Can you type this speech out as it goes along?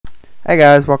Hey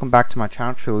guys, welcome back to my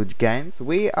channel, Trilogy Games.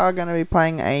 We are going to be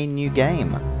playing a new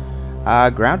game,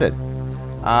 Grounded.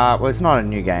 Well, it's not a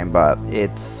new game, but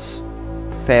it's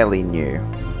fairly new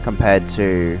compared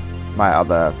to my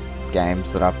other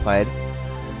games that I've played.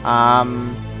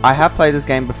 I have played this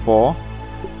game before,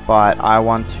 but I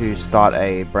want to start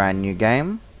a brand new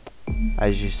game.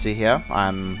 As you see here,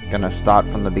 I'm going to start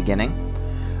from the beginning.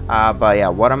 But yeah,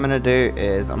 what I'm going to do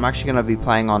is I'm actually going to be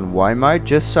playing on WoW mode,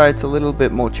 just so it's a little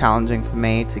bit more challenging for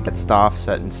me to get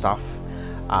certain stuff.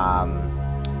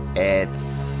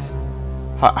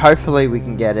 Hopefully we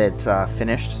can get it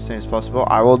finished as soon as possible.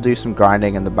 I will do some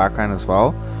grinding in the background as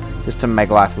well, just to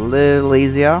make life a little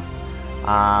easier.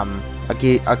 I'll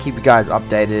keep you guys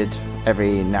updated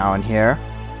every now and here.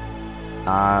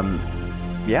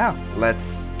 Yeah,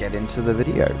 let's get into the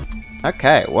video.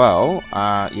 Okay, well,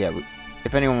 yeah.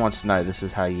 If anyone wants to know, this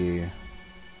is how you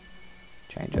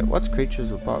change it. What's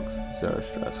creatures with bugs? Zero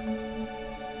stress.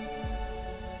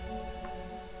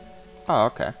 Oh,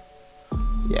 okay.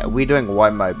 Yeah, we're doing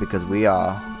white mode because we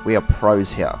are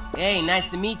pros here. Hey, nice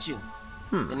to meet you.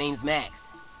 The name's Max.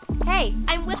 Hey,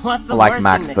 I'm Willow. What's the I like worst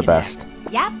Max thing the that best.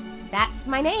 can Yep, that's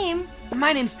my name.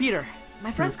 My name's Peter.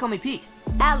 My friends call me Pete.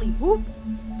 Alley whoop.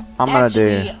 I'm gonna do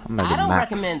I don't Max.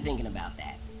 recommend thinking about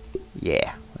that.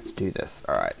 Yeah, let's do this.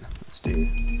 All right, let's do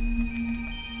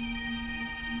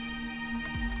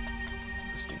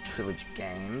Trilogy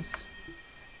Games.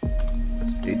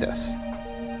 Let's do this.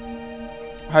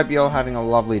 Hope you're all having a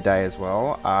lovely day as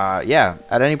well. Yeah,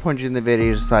 at any point during the video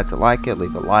you decide to like it,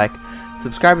 leave a like,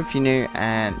 subscribe if you're new,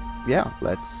 and yeah,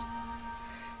 let's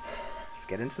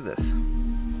get into this.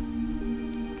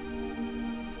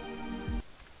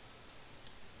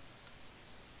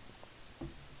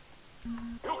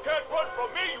 You can't run from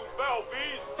me, you foul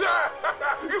beast!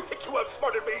 You think you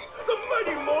outsmarted me? The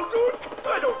mighty Muldoon?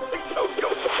 I don't think so,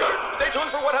 Yoked Girth! Stay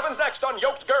tuned for what happens next on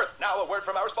Yoked Girth. Now a word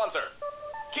from our sponsor.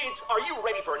 Kids, are you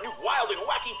ready for a new wild and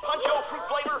wacky puncho fruit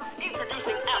flavor?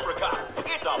 Introducing Apricot.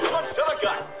 It's a punch to the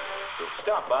gut. So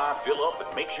stop by, fill up,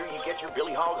 and make sure you get your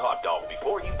Billy Hog hot dog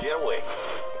before you get away.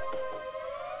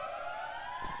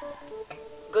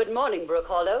 Good morning, Brook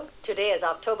Hollow. Today is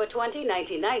October 20,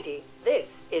 1990.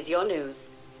 This is your news.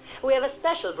 We have a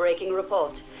special breaking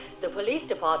report. The police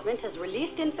department has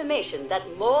released information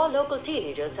that more local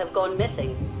teenagers have gone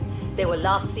missing. They were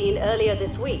last seen earlier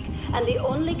this week, and the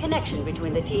only connection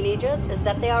between the teenagers is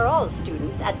that they are all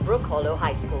students at Brook Hollow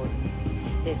High School.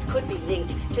 This could be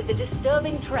linked to the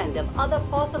disturbing trend of other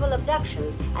possible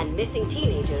abductions and missing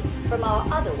teenagers from our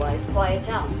otherwise quiet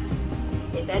town.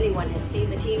 If anyone has seen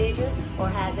the teenagers or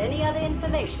has any other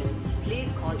information, please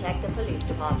contact the police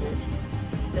department.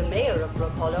 The mayor of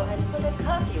Brook Hollow has put a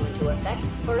curfew into effect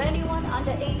for anyone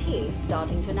under 18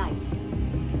 starting tonight.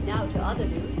 Now to other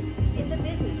news. In the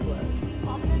business world,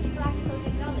 prominent practical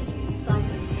technology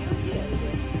signs a new deal with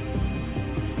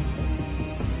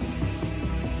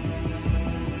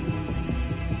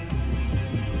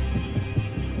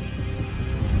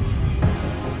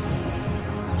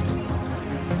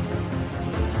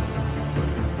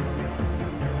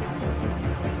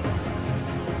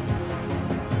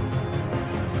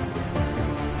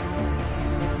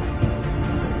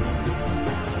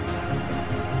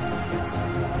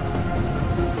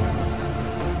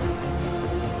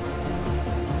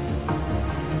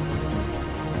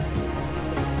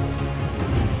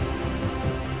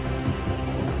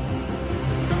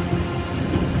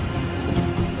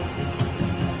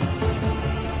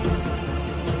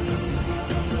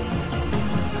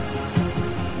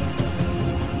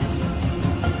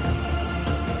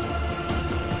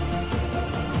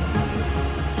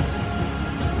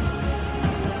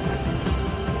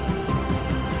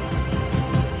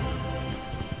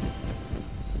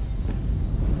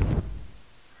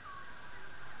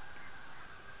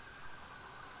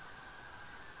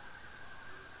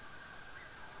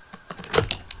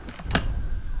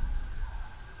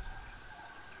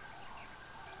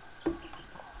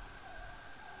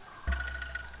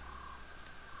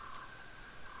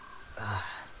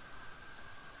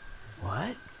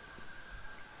What?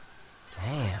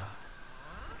 Damn.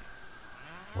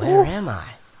 Where am I?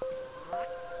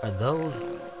 Are those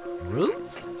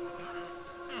roots?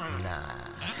 Nah,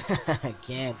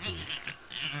 can't be.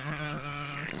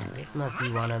 This must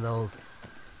be one of those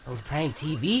prank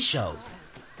TV shows.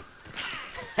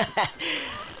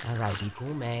 Alright, be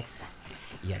cool, Max.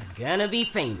 You're gonna be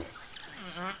famous.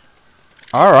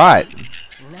 Alright.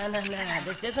 Nah,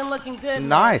 this isn't looking good.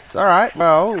 Nice. Alright,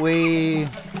 well, we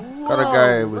gotta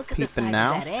go with look at the peeping size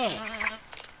now. of that ant.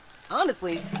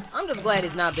 Honestly, I'm just glad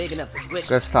it's not big enough to squish.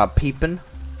 Gotta start peeping.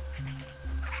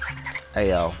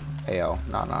 Ayo. Ayo.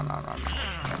 No.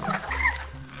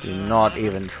 Do not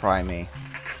even try me.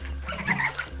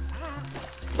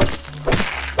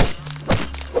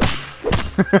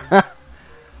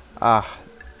 Ah,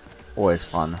 always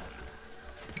fun.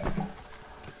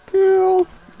 Cool.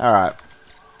 Alright.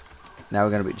 Now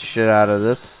we're gonna beat the shit out of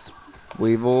this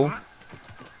weevil.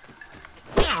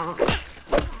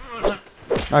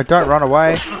 No, don't run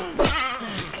away.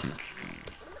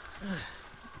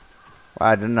 Wow,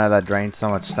 I didn't know that drained so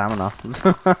much stamina.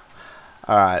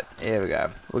 Alright, here we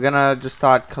go. We're gonna just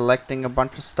start collecting a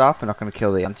bunch of stuff. We're not gonna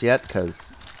kill the ants yet,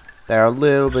 because they're a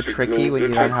little bit tricky when you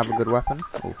don't have a good weapon.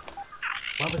 Ooh.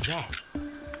 What was that?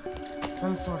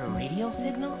 Some sort of radio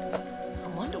signal? I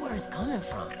wonder where it's coming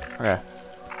from. Okay.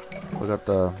 We got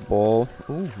the ball.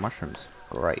 Ooh, mushrooms.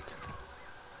 Great.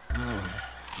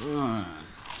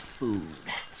 Food.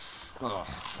 Oh.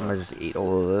 I'm gonna just eat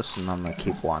all of this, and I'm gonna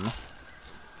keep one.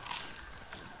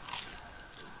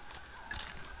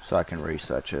 So I can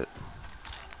research it.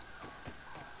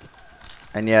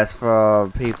 And yes, for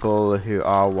people who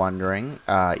are wondering,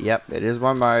 yep, it is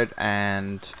one mode,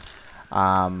 and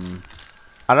I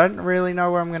don't really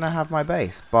know where I'm gonna have my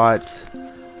base, but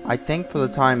I think for the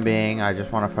time being, I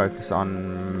just want to focus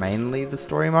on mainly the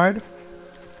story mode.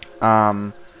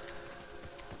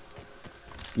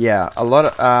 Yeah, a lot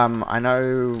of, I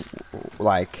know,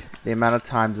 like, the amount of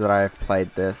times that I've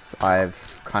played this,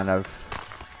 I've kind of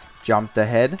jumped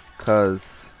ahead,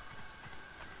 because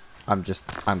I'm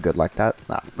good like that.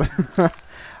 No.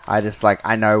 I just, like,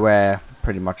 I know where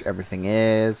pretty much everything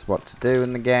is, what to do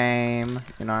in the game,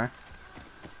 you know.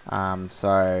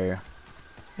 So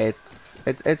it's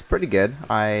pretty good.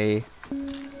 I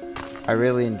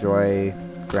really enjoy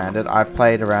Grounded. I've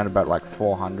played around about like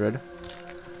 400.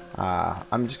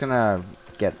 I'm just gonna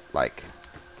get like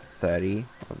 30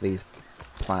 of these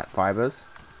plant fibers,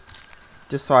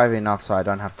 just so I have enough so I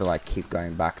don't have to like keep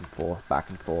going back and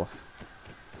forth.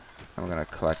 I'm gonna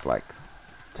collect like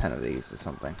 10 of these or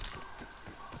something.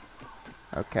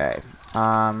 Okay,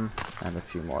 and a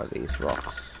few more of these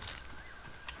rocks.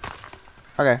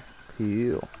 Okay,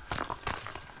 cool.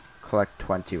 Collect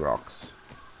 20 rocks.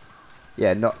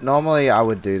 Yeah, normally I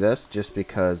would do this just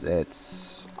because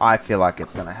I feel like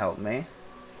it's gonna help me.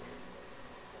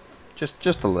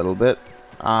 Just a little bit.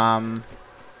 But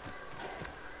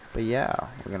yeah,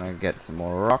 we're gonna get some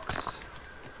more rocks.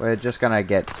 We're just gonna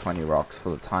get 20 rocks for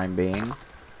the time being.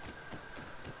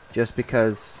 Just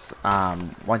because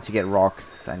once you get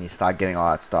rocks and you start getting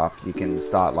all that stuff, you can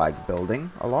start like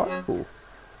building a lot. Ooh.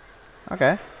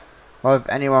 Okay. Well, if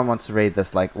anyone wants to read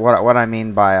this, like what I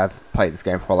mean by I've played this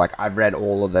game before, like I've read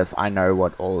all of this, I know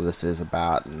what all of this is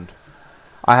about, and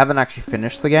I haven't actually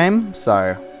finished the game,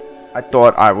 so I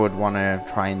thought I would want to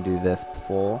try and do this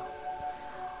before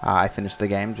I finish the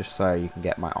game, just so you can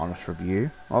get my honest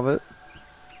review of it.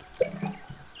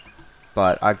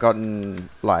 But I've gotten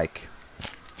like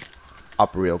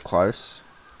up real close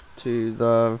to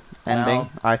the ending,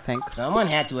 I think. Someone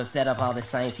had to have set up all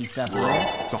this sciencey stuff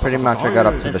here. So pretty much I got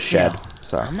up to the shed.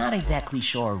 So I'm not exactly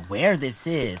sure where this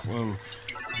is and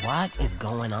what is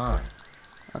going on.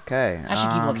 okay. I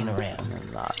should keep looking around.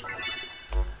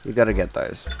 You gotta get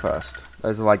those first.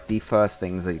 Those are like the first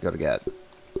things that you gotta get.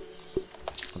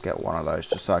 I'll get one of those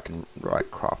just so I can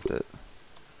craft it.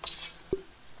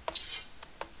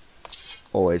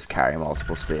 Always carry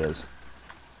multiple spears.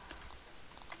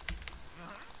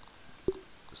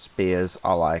 Spears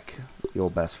are like your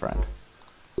best friend.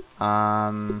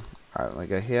 Alright, let me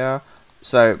go here.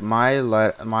 So my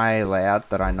layout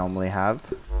that I normally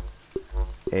have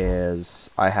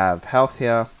is I have health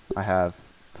here, I have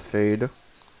food,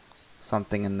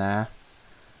 something in there,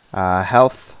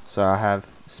 health, so I have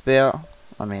spear,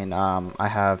 I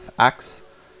have axe,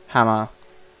 hammer,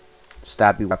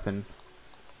 stabby weapon,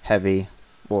 heavy,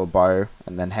 or bow,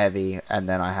 and then heavy, and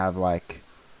then I have like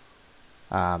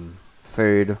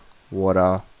food,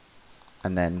 water,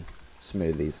 and then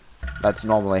smoothies. That's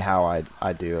normally how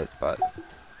I do it, but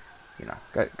you know,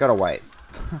 gotta wait.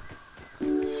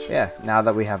 Yeah, now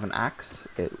that we have an axe,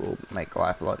 it will make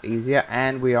life a lot easier,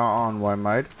 and we are on worm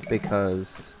mode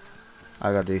because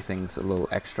I gotta do things a little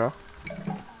extra.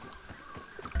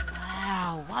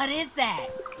 Wow, what is that?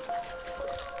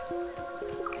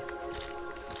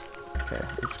 Okay,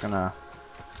 I'm just gonna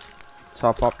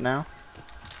top up now.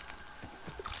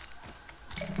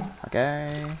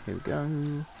 Okay, here we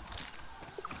go.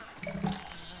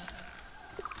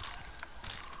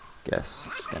 Guess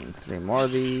just getting 3 more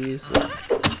of these.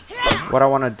 What I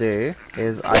want to do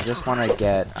is I just want to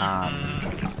get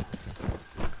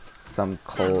some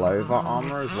clover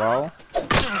armor as well,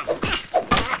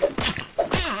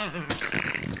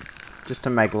 just to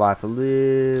make life a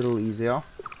little easier.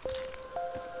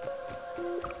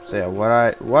 So yeah,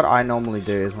 what I normally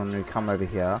do is when we come over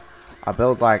here, I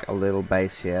build like a little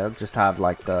base here, just have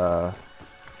like the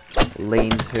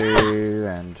lean-to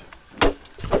and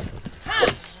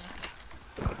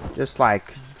just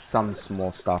like some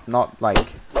small stuff, not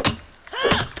like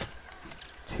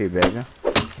too big.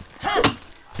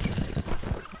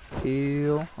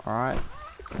 Heal, alright.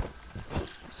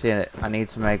 See, I need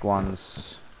to make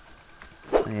ones.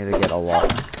 I need to get a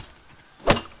lot.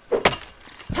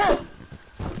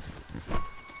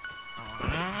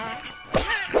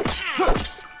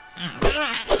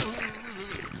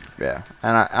 Yeah,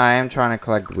 and I am trying to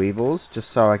collect weevils just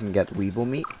so I can get weevil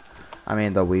meat. I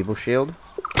mean the weevil shield.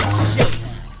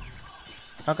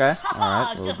 Okay,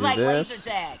 alright, we'll Just do like this. laser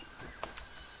tag.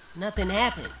 Nothing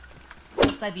happened.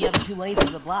 Looks like the other two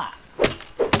lasers are blocked.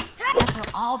 After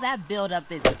all that build-up,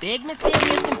 this big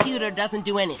mysterious computer doesn't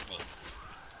do anything.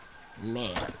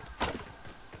 Man.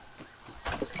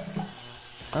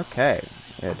 Okay,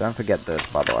 yeah, don't forget this,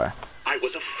 by the way. I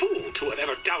was a fool to have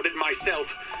ever doubted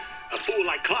myself. A fool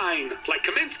like Klein, like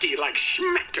Kaminsky, like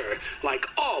Schmechter, like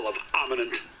all of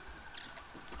Ominent.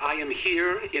 I am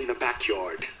here in the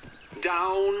backyard.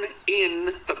 Down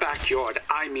in the backyard.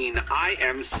 I mean, I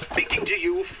am speaking to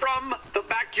you from the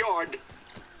backyard.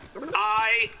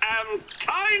 I am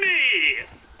tiny!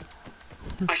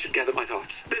 I should gather my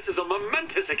thoughts. This is a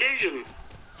momentous occasion.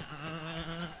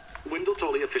 Wendell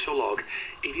Tully official log,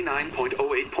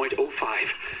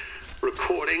 89.08.05.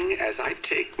 Recording as I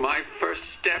take my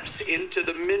first steps into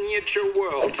the miniature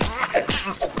world.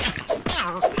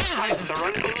 The sights are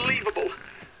unbelievable.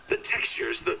 The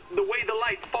textures, the way the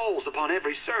light falls upon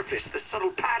every surface, the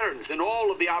subtle patterns in all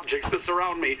of the objects that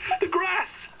surround me, the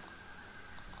grass.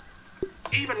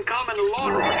 Even common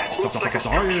lawn grass looks like a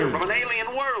structure from an alien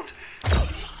world.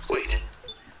 Wait,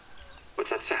 what's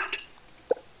that sound?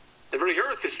 The very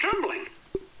earth is trembling.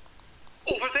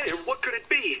 Over there, what could it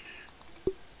be?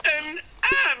 An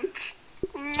ant!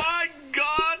 My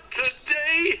God,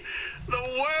 today the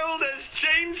world has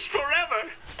changed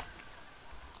forever.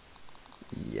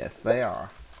 Yes, they are.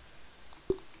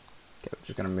 Okay, we're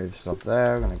just gonna move stuff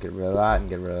there. We're gonna get rid of that and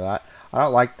get rid of that. I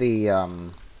don't like the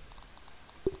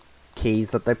keys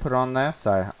that they put on there,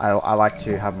 so I like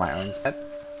to have my own set.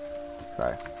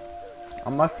 So I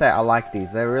must say I like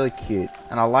these. They're really cute,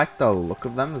 and I like the look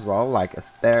of them as well. Like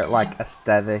they're like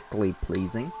aesthetically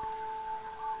pleasing,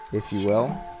 if you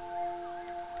will.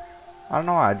 I don't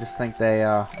know. I just think they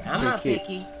are I'm not cute.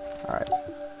 picky. All right.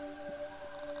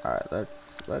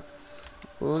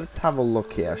 Let's have a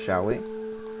look here, shall we?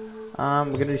 We're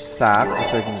gonna do sap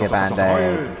just so we can get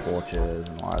band-aids and torches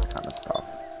and all that kind of stuff.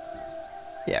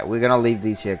 Yeah, we're gonna leave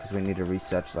these here because we need to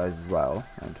research those as well.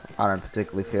 And I don't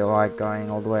particularly feel like going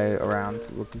all the way around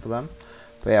looking for them.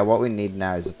 But yeah, what we need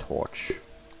now is a torch.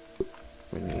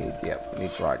 We need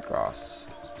dried grass.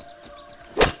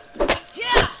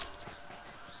 Yeah.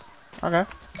 Okay.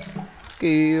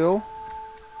 Cool.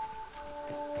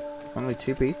 Only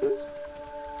 2 pieces?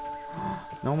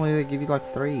 Normally they give you like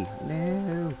 3.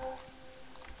 No.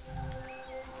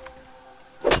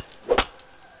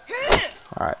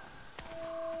 Alright.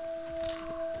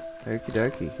 Okie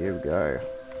dokie, here we go.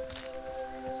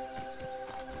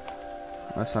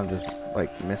 Unless I'm just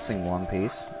like missing 1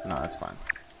 piece. No, that's fine.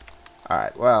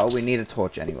 Alright, well, we need a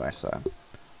torch anyway, so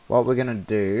what we're gonna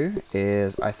do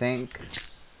is I think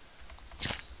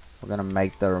we're gonna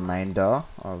make the remainder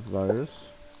of those.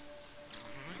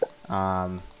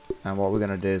 And what we're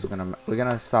gonna do is we're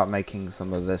gonna start making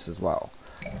some of this as well.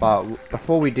 But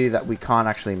before we do that, we can't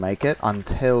actually make it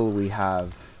until we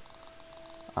have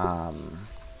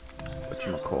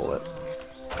whatchamacallit,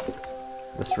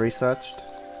 this researched.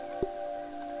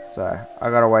 So I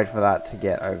gotta wait for that to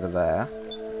get over there.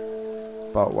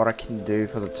 But what I can do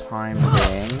for the time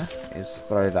being is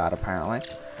throw that apparently.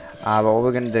 But what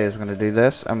we're gonna do is we're gonna do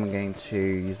this, and we're going to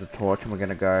use the torch, and we're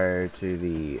gonna go to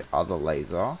the other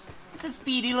laser. It's a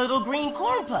speedy little green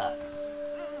corn pup.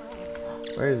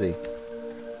 Where is he?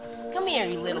 Come here,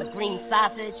 you little green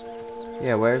sausage.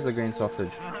 Yeah, where's the green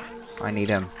sausage? I need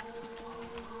him.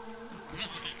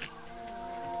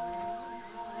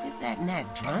 Is that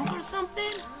gnat drunk or something?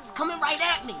 It's coming right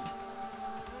at me.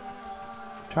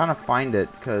 I'm trying to find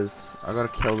it because I gotta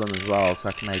kill them as well so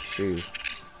I can make shoes.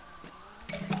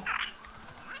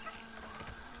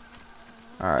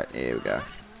 Alright, here we go.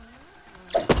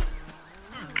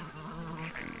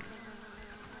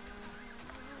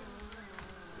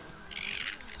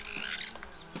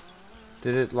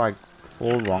 Did it like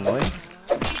fall wrongly?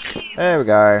 There we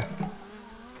go.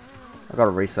 I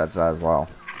gotta research that as well.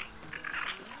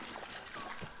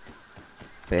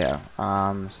 But yeah,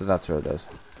 so that's what it is.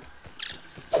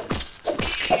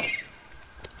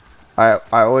 I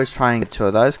always try and get 2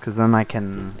 of those, because then I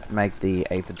can make the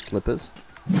aphid slippers.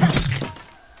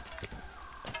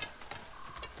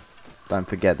 Don't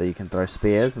forget that you can throw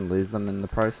spears and lose them in the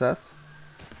process.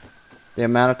 The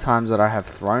amount of times that I have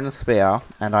thrown a spear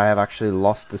and I have actually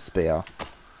lost the spear,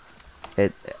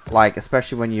 it, like,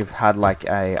 especially when you've had like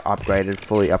a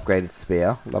fully upgraded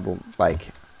spear level,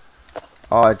 like,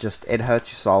 oh, it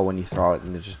hurts your soul when you throw it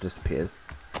and it just disappears.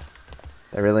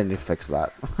 They really need to fix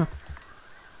that.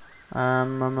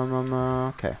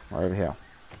 Okay, we're over here.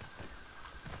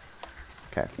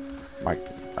 Okay,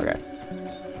 okay.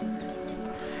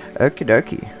 Okie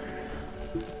dokie.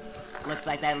 Looks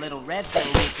like that little red thing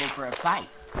is in for a fight.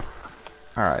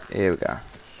 Alright, here we go.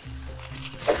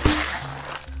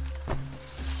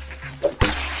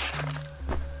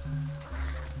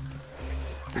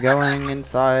 We're going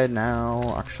inside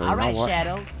now. Actually, you know Alright, what?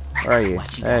 Shadows. Where are you?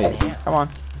 What you Hey, got now? come on.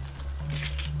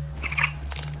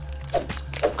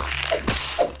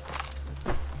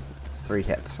 3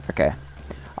 hits. Okay.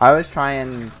 I always try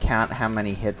and count how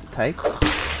many hits it takes.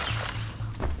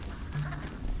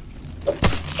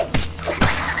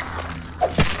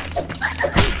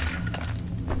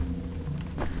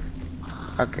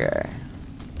 Okay.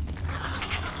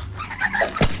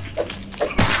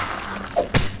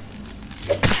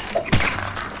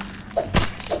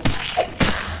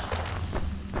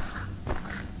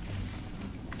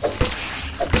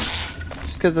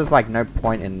 Just because there's like no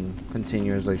point in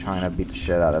continuously trying to beat the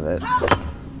shit out of it.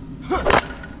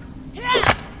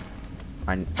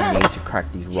 I need to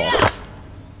crack these rocks.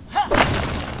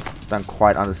 Don't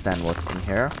quite understand what's in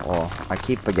here, or I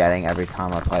keep forgetting every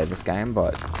time I play this game,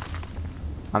 but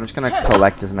I'm just gonna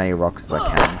collect as many rocks as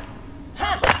I can.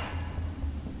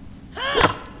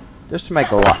 Just to make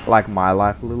like my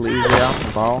life a little easier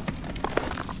as well.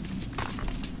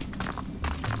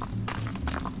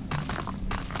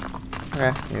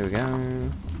 Okay, here we go.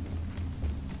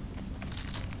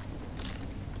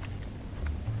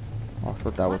 I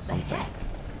thought that was What the something. heck?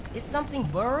 Is something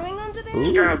burrowing under there?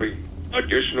 Ooh. Scabby,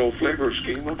 additional flavor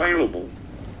scheme available.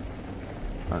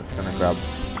 I'm just gonna grab.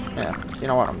 Yeah, you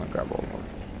know what? I'm gonna grab all of them.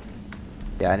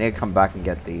 Yeah, I need to come back and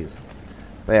get these.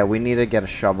 But yeah, we need to get a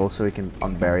shovel so we can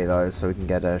unbury those, so we can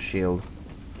get a shield.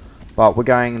 But we're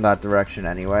going in that direction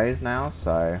anyways now,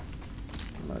 so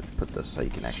I'm gonna just put this so you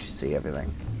can actually see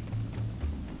everything.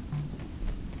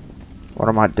 What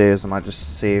I might do is I might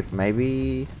just see if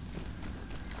maybe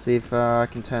I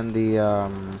can turn the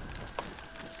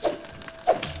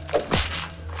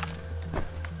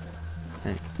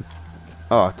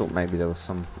oh, I thought maybe there was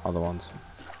some other ones.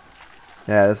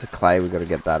 Yeah, there's a clay, we gotta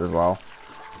get that as well.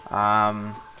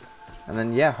 And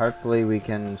then yeah, hopefully we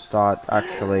can start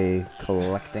actually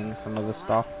collecting some of the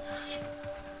stuff.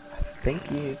 I think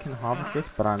you can harvest this,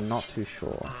 but I'm not too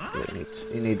sure.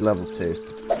 You need level 2.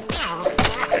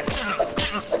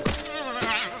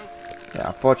 Yeah,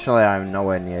 unfortunately I'm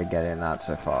nowhere near getting that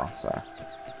so far, so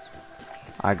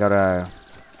I gotta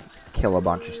kill a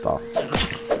bunch of stuff.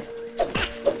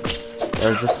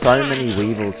 There's just so many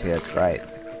weevils here, it's great.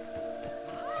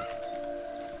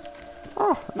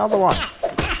 Oh, another one.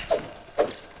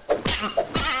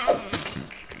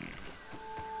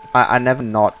 I never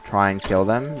not try and kill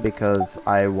them because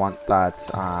I want that,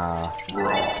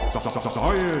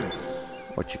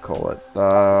 what you call it,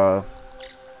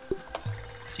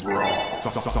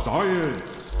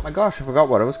 my gosh, I forgot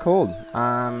what it was called.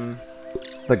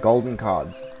 The golden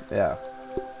cards, yeah.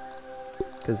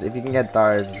 Because if you can get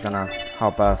those, it's gonna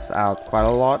help us out quite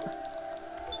a lot.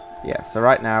 Yeah, so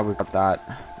right now we've got that.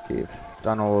 We've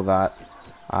done all of that.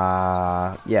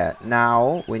 Yeah,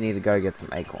 now we need to go get some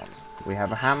acorns. We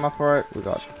have a hammer for it. We've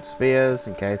got spears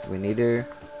in case we need to.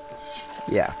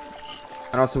 Yeah.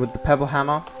 And also with the pebble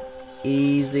hammer,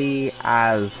 easy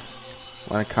as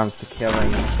when it comes to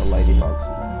killing the ladybugs.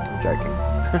 I'm joking.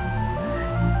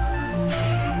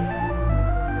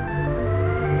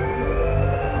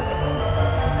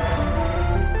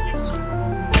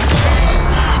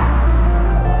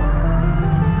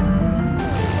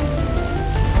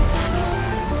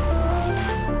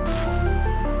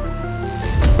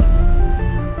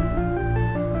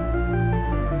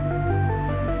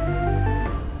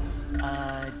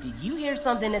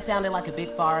 Something that sounded like a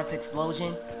big forest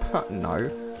explosion? No.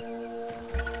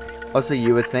 Also,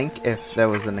 you would think if there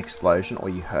was an explosion or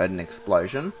you heard an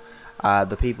explosion,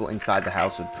 the people inside the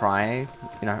house would try,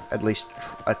 you know, at least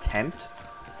attempt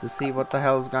to see what the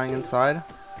hell is going inside.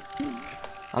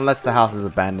 Unless the house is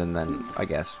abandoned, then I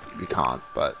guess you can't,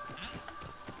 but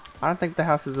I don't think the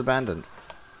house is abandoned.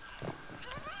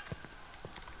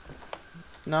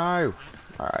 No.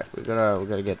 Alright, we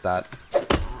gotta get that.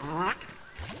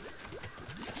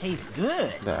 tastes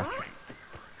good. Yeah.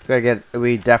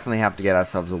 We definitely have to get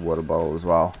ourselves a water bottle as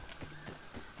well.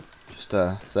 Just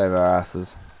to save our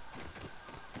asses.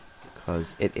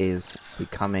 Because it is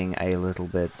becoming a little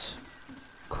bit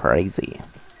crazy.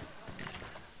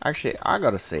 Actually, I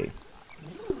gotta see.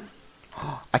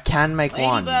 I can make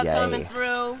one. Ladybug Yay. coming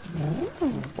through.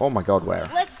 Oh my god, where?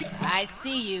 Let's see. I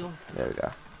see you. There we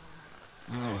go.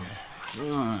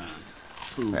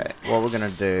 Okay, what we're gonna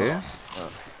do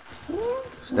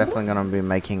is definitely gonna be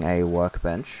making a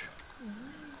workbench.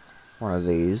 One of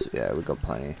these. Yeah, we got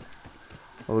plenty.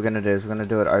 What we're gonna do is we're gonna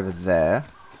do it over there,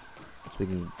 so we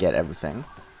can get everything.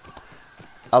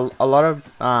 A lot of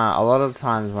the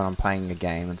times when I'm playing the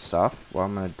game and stuff, what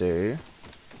I'm gonna do.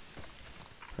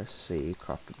 Press C,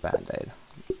 craft a band-aid.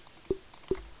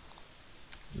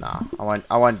 Nah,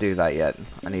 I won't do that yet.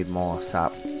 I need more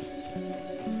sap.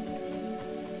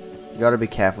 You gotta be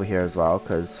careful here as well,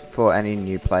 because for any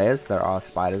new players, there are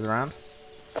spiders around.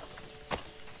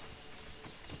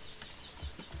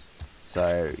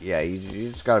 So yeah, you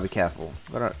just gotta be careful.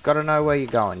 Gotta know where you're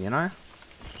going, you know.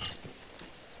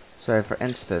 So for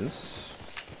instance,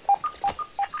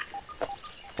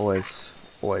 always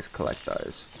collect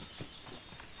those.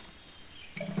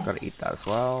 Gotta eat that as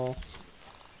well.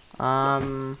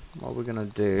 What we're gonna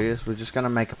do is we're just gonna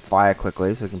make a fire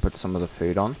quickly so we can put some of the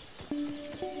food on.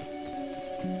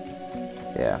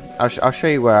 Yeah, I'll show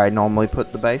you where I normally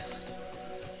put the base.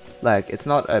 Like, it's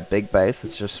not a big base,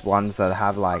 it's just ones that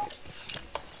have like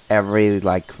every,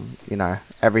 like, you know,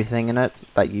 everything in it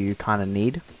that you kind of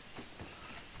need.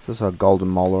 So it's a golden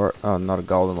molar, oh, not a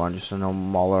golden one, just a normal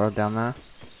molar down there.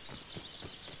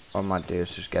 What I might do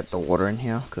is just get the water in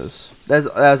here, because there's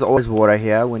always water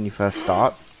here when you first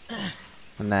start.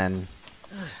 And then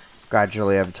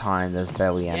gradually over time there's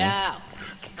barely any. Yeah,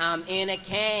 I'm in a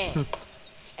can.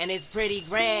 And it's pretty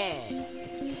grand.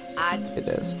 It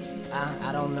is.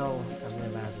 I don't know something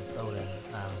about the soda.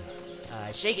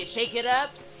 Shake it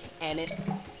up, and it.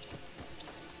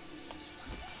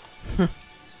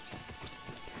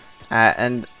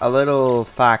 And a little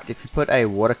fact: if you put a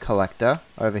water collector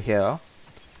over here,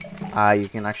 you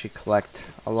can actually collect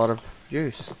a lot of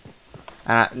juice.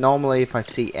 And normally, if I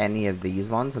see any of these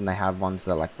ones and they have ones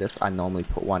that are like this, I normally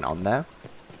put one on there.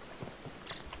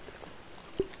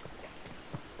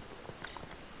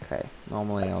 Okay,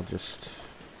 normally I'll just...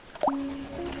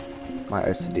 My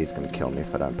OCD is going to kill me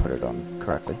if I don't put it on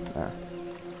correctly. There.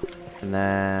 And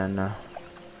then...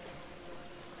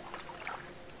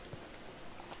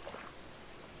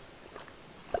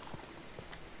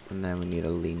 And then we need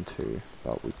a lean-to,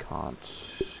 but we can't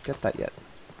get that yet.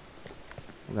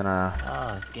 I'm gonna...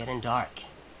 Oh, it's getting dark.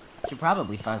 Should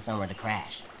probably find somewhere to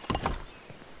crash.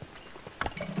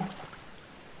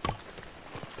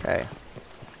 Okay.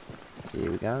 Here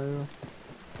we go.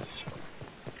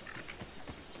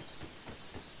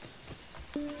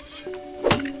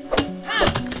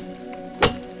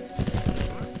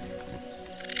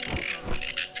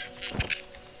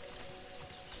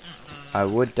 I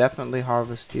would definitely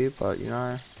harvest you, but you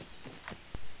know.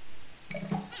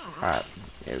 Alright,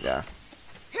 here we go.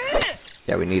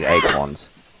 Yeah, we need acorns.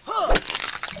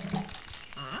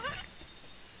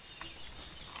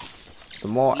 The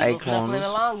more acorns,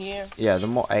 yeah, the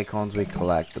more acorns we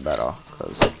collect, the better.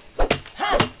 Cause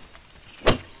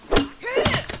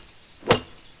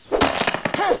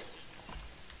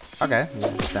okay, we're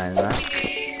just staying there.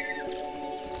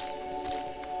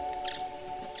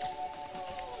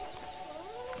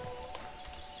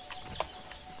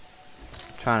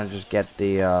 Trying to just get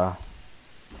the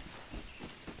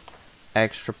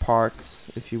extra parts,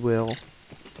 if you will.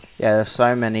 Yeah, there's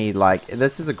so many, like,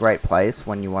 this is a great place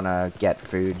when you want to get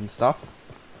food and stuff.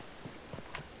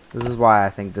 This is why I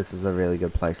think this is a really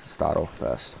good place to start off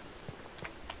first.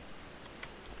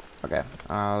 Okay,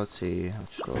 let's see, how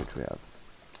much storage we have.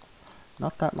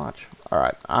 Not that much.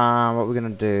 Alright, what we're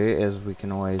going to do is we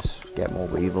can always get more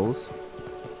weevils.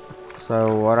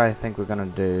 So what I think we're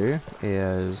going to do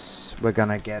is we're going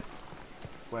to get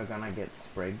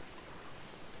sprigs.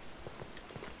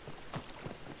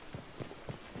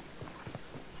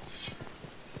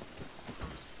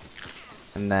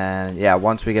 And then, yeah,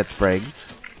 once we get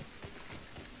sprigs,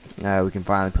 we can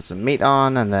finally put some meat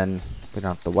on, and then we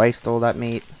don't have to waste all that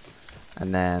meat.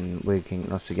 And then we can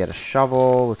also get a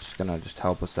shovel, which is going to just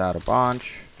help us out a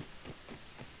bunch.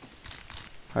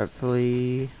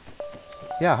 Hopefully,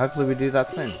 yeah, hopefully we do that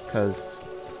soon, because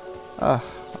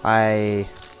I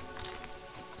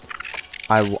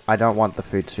don't want the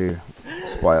food to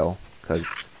spoil,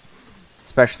 because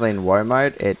especially in woe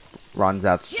mode, it runs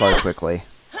out so quickly.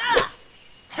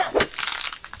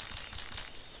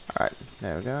 Alright,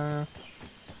 there we go.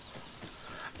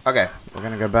 Okay, we're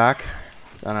gonna go back.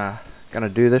 Gonna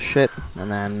do this shit,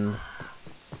 and then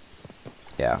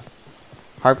yeah.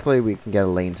 Hopefully we can get a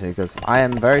lean-to, because I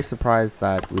am very surprised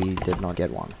that we did not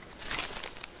get one.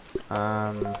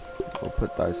 We'll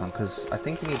put those on, because I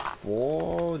think you need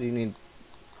 4. Do you need...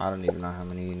 I don't even know how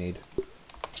many you need.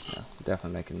 Yeah,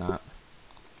 definitely making that.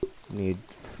 You need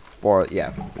 4,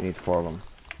 yeah, you need 4 of them.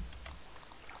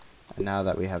 And now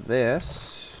that we have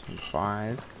this, and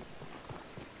 5,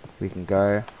 we can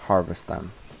go harvest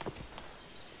them.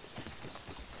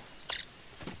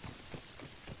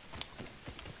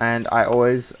 And I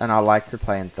like to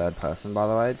play in third person, by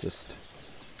the way, just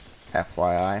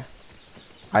FYI.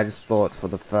 I just thought for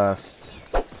the first...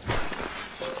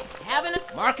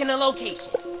 Marking a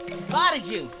location. Spotted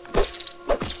you.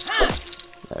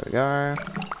 There we go.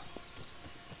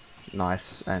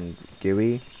 Nice and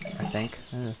gooey, I think.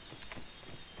 Yeah.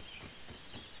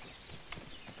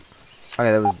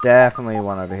 Okay, there was definitely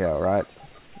one over here, right?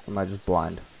 Am I just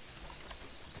blind?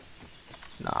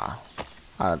 Nah,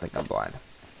 I don't think I'm blind.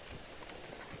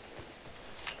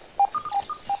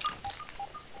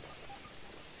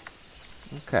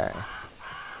 Okay.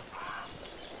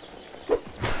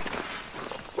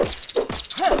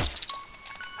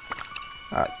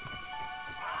 Alright.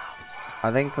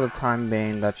 I think for the time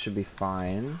being that should be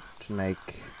fine to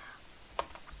make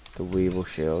the weevil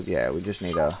shield. Yeah, we just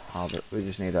need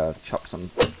to chop some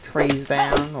trees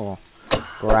down or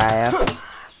grass.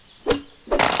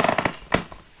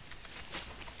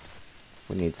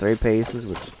 We need 3 pieces,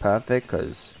 which is perfect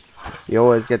because you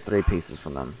always get 3 pieces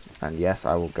from them. And yes,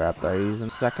 I will grab those in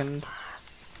a second.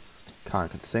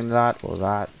 Can't consume that or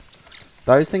that.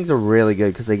 Those things are really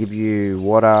good because they give you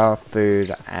water,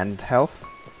 food, and health.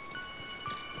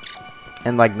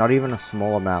 And like not even a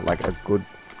small amount, like a good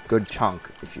chunk,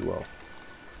 if you will.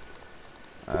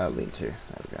 Lean-to. There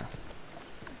we go.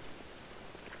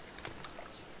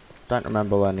 Don't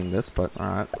remember learning this, but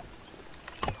alright.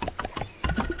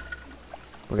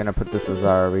 We're gonna put this as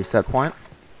our reset point.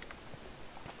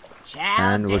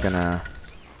 And we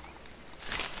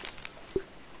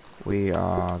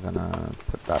are gonna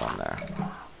put that on there.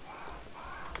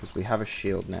 Because we have a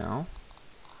shield now.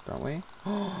 Don't we?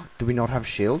 Do we not have a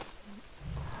shield?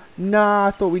 Nah,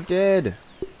 I thought we did.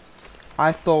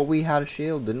 I thought we had a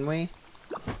shield, didn't we?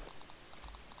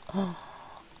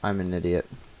 I'm an idiot.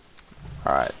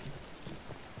 Alright.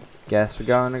 Guess we're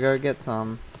going to go get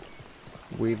some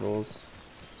weevils.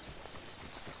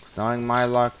 Knowing my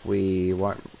luck, we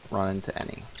won't run into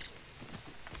any.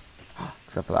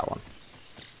 Except for that one.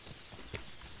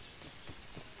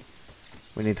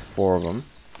 We need 4 of them.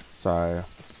 So...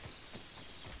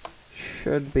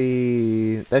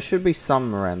 there should be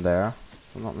some around there,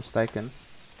 if I'm not mistaken.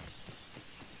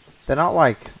 They're not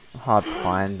like hard to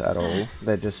find at all.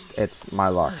 They're just, it's my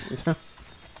luck.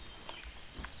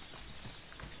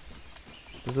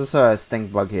 There's also a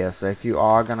stink bug here, so if you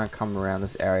are gonna come around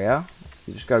this area,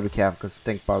 you just gotta be careful because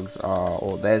stink bugs are,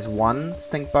 or there's one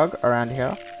stink bug around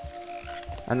here.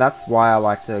 And that's why I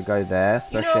like to go there,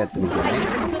 especially at the beginning.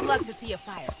 It's good luck to see a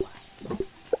firefly.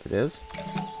 It is?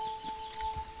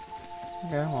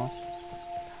 Okay, well,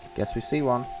 guess we see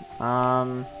one.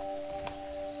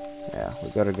 Yeah, we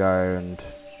gotta go and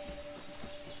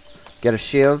get a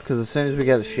shield, because as soon as we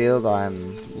get a shield,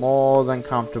 I'm more than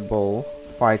comfortable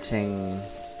fighting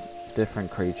different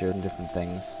creatures and different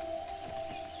things.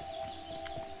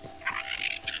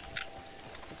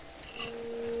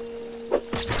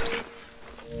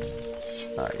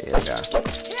 Alright, here we go.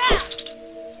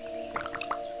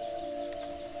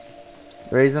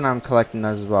 The reason I'm collecting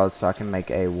those as well is so I can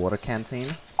make a water canteen.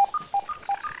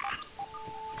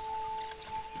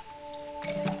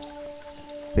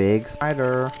 Big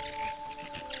spider.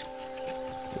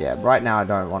 Yeah, right now I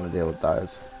don't want to deal with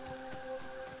those.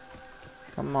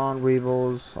 Come on,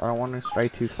 weevils. I don't want to stray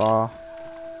too far.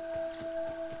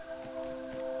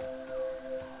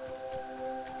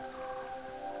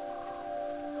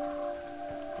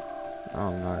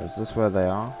 Oh no, is this where they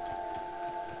are?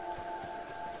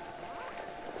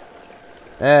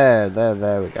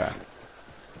 There we go.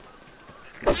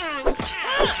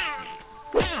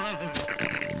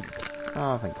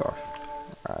 Oh, thank gosh.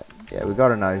 Alright, yeah, we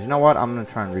got a nose. You know what? I'm gonna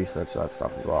try and research that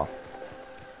stuff as well.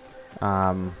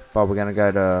 But we're gonna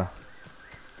go to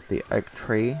the oak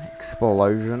tree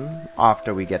explosion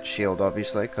after we get shield,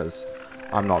 obviously, because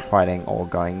I'm not fighting or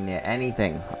going near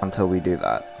anything until we do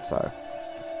that. So,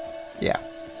 yeah.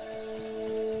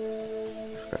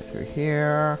 Just go through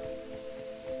here.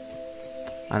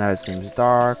 I know it seems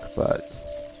dark, but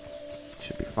it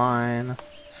should be fine.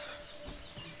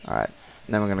 Alright,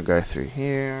 then we're gonna go through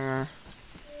here.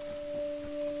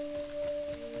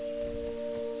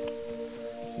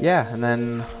 yeah, and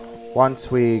then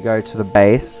once we go to the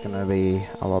base, it's gonna be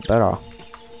a lot better.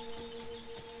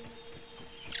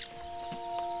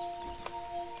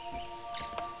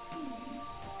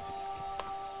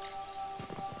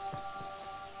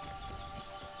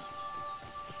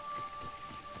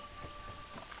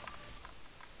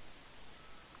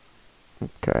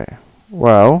 Okay,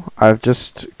 well, I've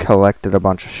just collected a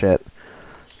bunch of shit,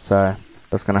 so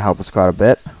that's gonna help us quite a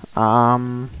bit.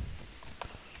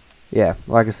 Yeah,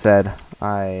 like I said,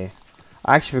 I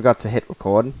actually forgot to hit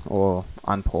record or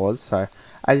unpause, so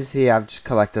as you see, I've just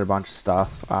collected a bunch of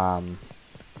stuff.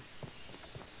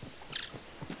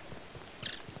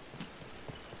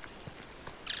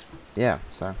 Yeah,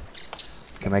 so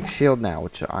we can make a shield now,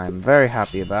 which I'm very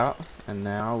happy about, and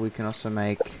now we can also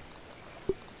make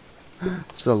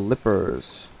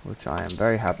slippers, which I am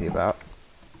very happy about.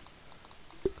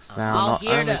 So now not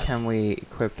only can we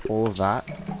equip all of that,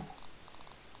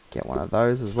 get one of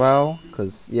those as well,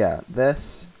 because yeah,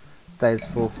 this stays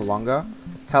full for longer,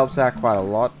 helps out quite a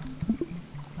lot.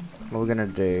 What we're gonna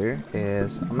do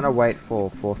is I'm gonna wait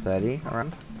for 4:30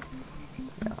 around.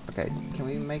 Yeah, okay. Can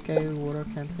we make a water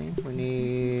canteen? We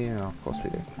need, oh, of course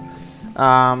we do.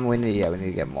 We need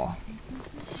to get more.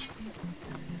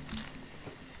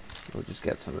 We'll just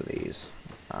get some of these.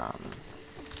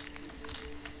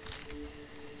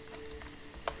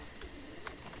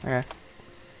 Okay.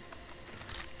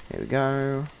 Here we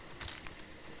go.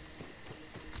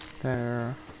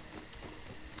 There.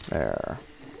 There.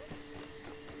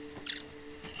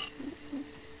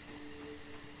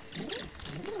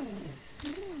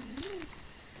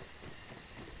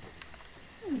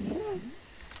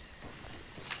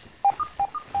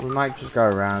 We might just go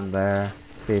around there,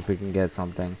 see if we can get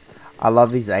something. I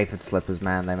love these aphid slippers,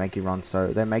 man. They make you run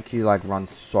like run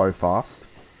so fast,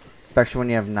 especially when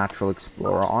you have Natural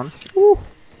Explorer on. Woo!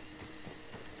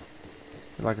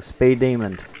 You're like a speed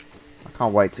demon. I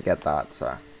can't wait to get that.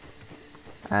 So,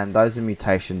 and those are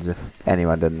mutations. If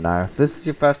anyone didn't know, if this is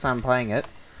your first time playing it,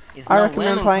 I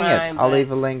recommend playing it. I'll leave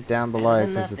a link down below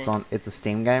because it's a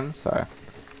Steam game, so,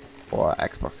 or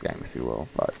Xbox game if you will.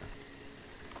 But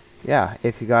yeah,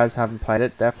 if you guys haven't played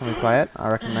it, definitely play it. I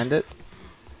recommend it.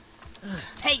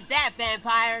 Take that,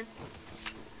 vampires!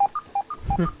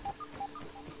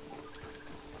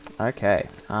 Okay,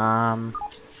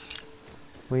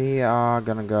 we are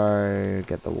gonna go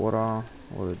get the water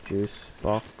or the juice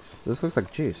box. This looks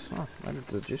like juice. Oh, where did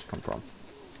the juice come from?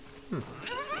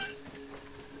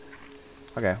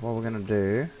 Okay, what we're gonna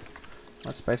do,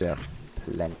 what space we have?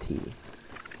 Plenty.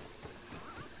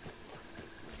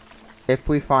 If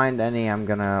we find any, I'm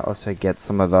gonna also get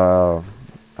some of the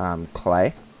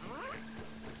clay.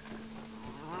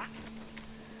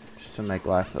 To make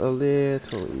life a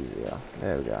little easier.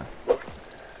 There we go.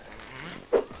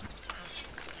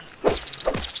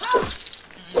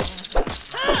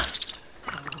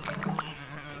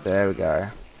 There we go.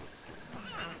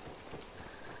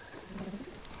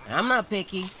 I'm not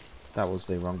picky. That was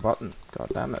the wrong button. God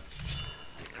damn it.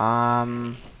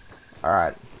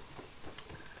 Alright.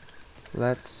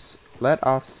 Let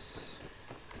us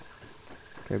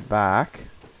go back.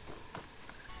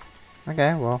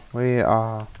 Okay, well, we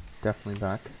are definitely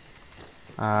back.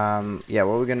 Yeah,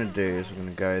 what we're gonna do is we're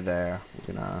gonna go there.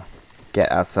 We're gonna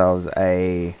get ourselves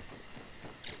a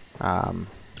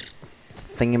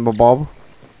thingamabob,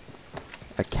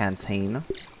 a canteen,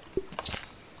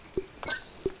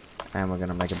 and we're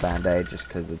gonna make a band-aid just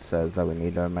because it says that we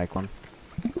need to make one.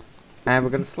 And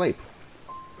we're gonna sleep.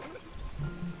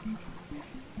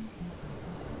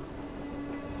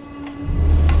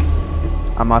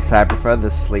 I must say I prefer the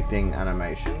sleeping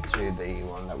animation to the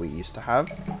one that we used to have,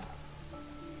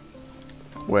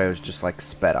 where it was just like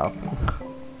sped up.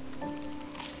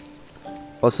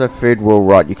 Also, food will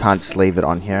rot. You can't just leave it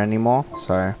on here anymore.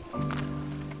 So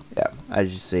yeah,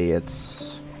 as you see,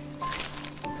 it's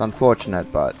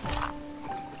unfortunate, but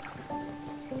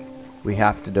we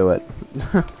have to do it.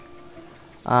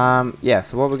 Yeah,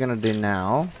 so what we're gonna do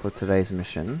now for today's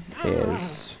mission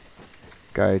is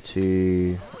go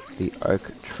to the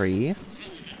oak tree,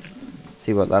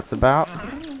 see what that's about,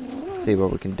 see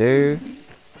what we can do,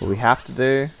 what we have to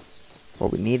do,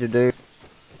 what we need to do,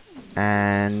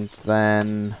 and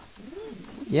then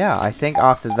yeah, I think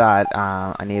after that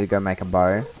I need to go make a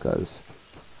bow, because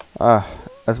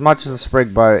as much as a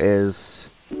sprig bow is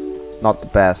not the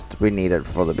best, we need it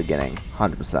for the beginning,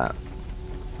 100%.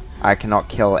 I cannot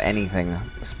kill anything,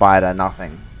 spider,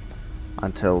 nothing,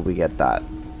 until we get that.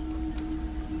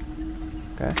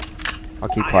 Okay, I'll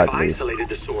keep quiet for these. I have isolated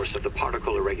the source of the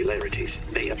particle irregularities.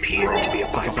 They appear to be a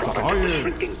byproduct of the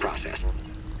shrinking process.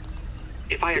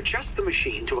 If I adjust the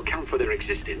machine to account for their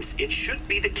existence, it should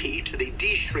be the key to the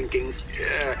de-shrinking,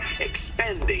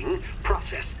 expanding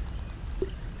process.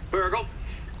 Burgle,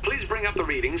 please bring up the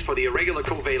readings for the irregular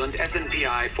covalent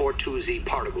SNPI 42Z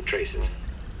particle traces.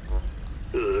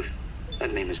 Ugh,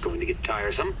 that name is going to get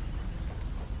tiresome.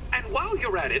 And while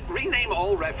you're at it, rename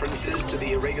all references to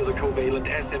the irregular covalent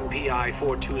SNPI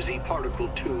 42Z particle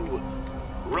to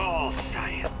raw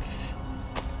science.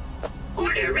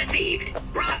 Order received.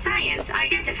 Raw science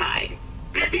identified.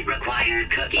 Does it require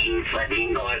cooking,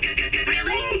 flipping, or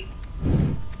grilling?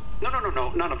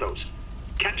 No, none of those.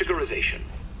 Categorization.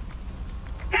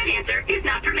 That answer is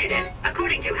not permitted,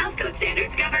 according to health code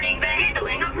standards governing the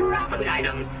handling of raw food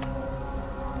items.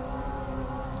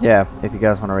 Yeah, if you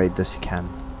guys want to read this, you can.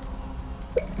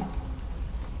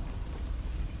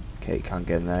 Okay, you can't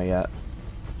get in there yet.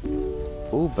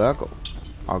 Ooh, Burgle.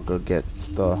 I'll go get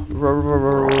the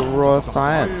raw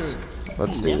science.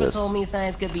 Let's do Never this. told me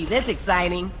science could be this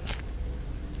exciting.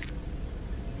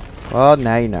 Well,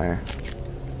 now you know.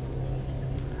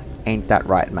 Ain't that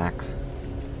right, Max?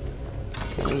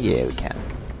 Can we? Yeah, we can.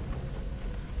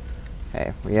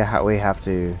 Hey, we have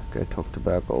to go talk to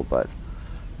Burgle, but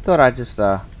thought I'd just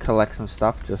collect some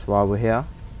stuff just while we're here.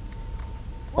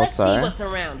 Let's Also, see what's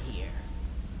around here.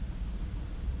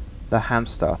 the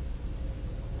hamster.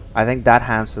 I think that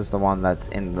hamster's the one that's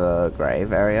in the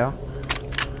grave area.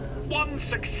 One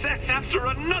success after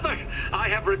another! I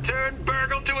have returned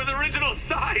Burgle to his original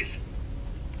size!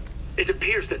 It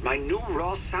appears that my new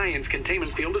raw science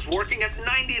containment field is working at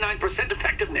 99%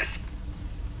 effectiveness.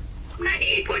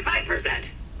 98.5%.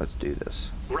 Let's do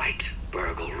this. Right,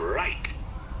 Burgle, right.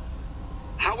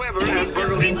 However, as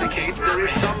Burgle indicates, there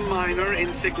is some minor,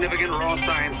 insignificant raw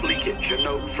science leakage. A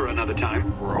note for another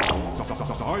time.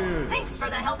 Thanks for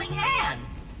the helping hand.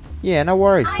 Yeah, no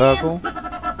worries, Burgle. I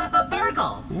am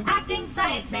Burgle, acting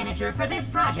science manager for this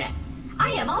project. I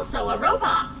am also a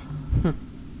robot.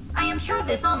 I am sure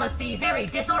this all must be very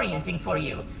disorienting for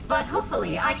you, but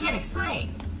hopefully I can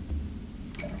explain.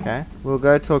 Okay, we'll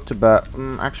go talk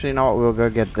to actually, you know what? We'll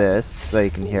go get this so you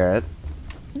can hear it.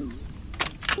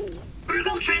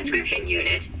 Burgle Transcription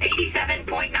Unit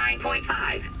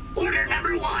 87.9.5. Order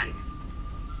number 1.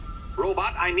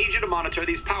 Robot, I need you to monitor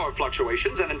these power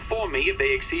fluctuations and inform me if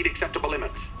they exceed acceptable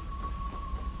limits.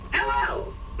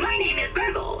 Hello, my name is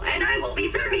Burgle, and I will be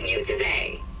serving you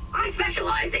today. I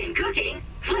specialize in cooking,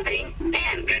 flipping,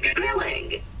 and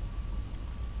grilling.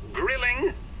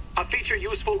 Grilling? A feature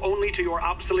useful only to your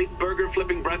obsolete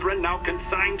burger-flipping brethren now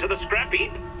consigned to the scrap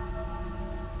heap?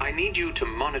 I need you to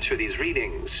monitor these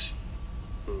readings,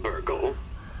 Burgle.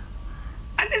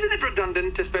 And isn't it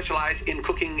redundant to specialize in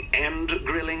cooking and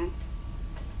grilling?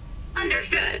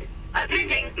 Understood.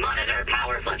 Appending monitor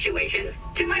power fluctuations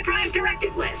to my prime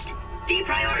directive list.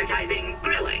 Deprioritizing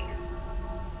grilling.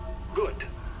 Good.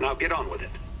 Now get on with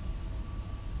it.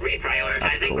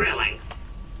 Reprioritizing cool. grilling.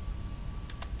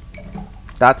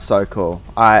 That's so cool.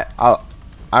 I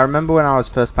remember when I was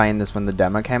first playing this when the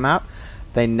demo came out,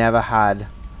 they never had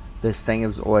this thing. It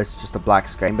was always just a black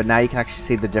screen, but now you can actually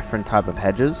see the different type of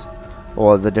hedges,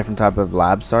 or the different type of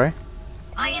labs, sorry.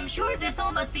 I am sure this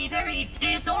all must be very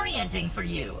disorienting for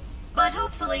you, but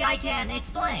hopefully I can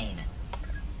explain.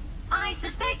 I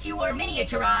suspect you were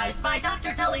miniaturized by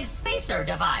Dr. Tully's spacer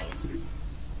device.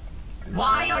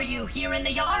 Why are you here in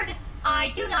the yard?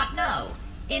 I do not know.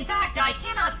 In fact, I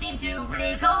cannot seem to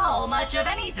recall much of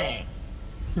anything.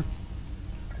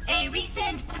 A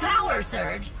recent power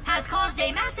surge has caused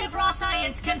a massive raw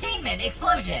science containment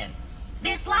explosion.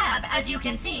 This lab, as you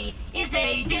can see, is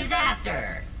a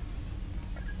disaster.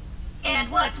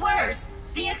 And what's worse,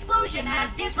 the explosion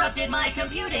has disrupted my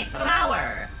computing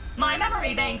power. My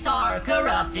memory banks are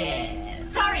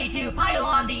corrupted. Sorry to pile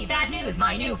on the bad news,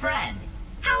 my new friend.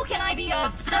 How can I be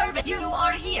of service? You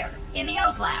are here, in the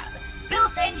Oak Lab,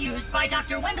 built and used by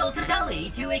Dr. Wendell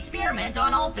Tully to experiment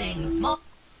on all things small.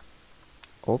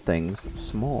 All things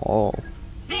small.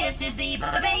 This is the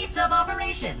base of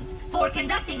operations for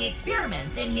conducting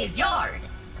experiments in his yard.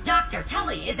 Dr.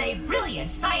 Tully is a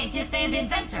brilliant scientist and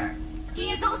inventor.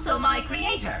 He is also my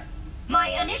creator. My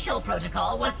initial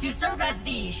protocol was to serve as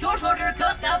the short order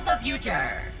cook of the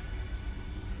future.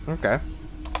 Okay.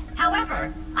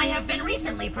 However, I have been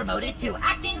recently promoted to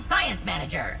acting science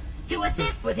manager to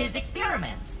assist with his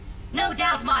experiments. No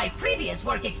doubt my previous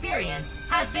work experience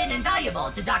has been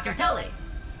invaluable to Dr. Tully.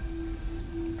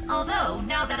 Although,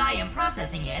 now that I am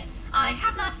processing it, I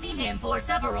have not seen him for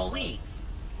several weeks.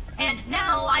 And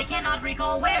now I cannot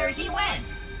recall where he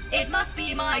went. It must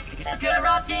be my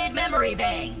corrupted memory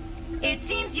banks. It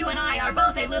seems you and I are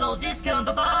both a little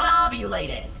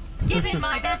discombobulated. Given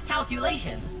my best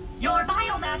calculations, Your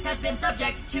biomass has been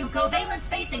subject to covalent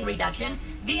spacing reduction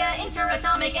via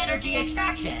interatomic energy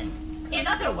extraction. In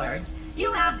other words,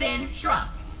 you have been shrunk.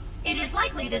 It is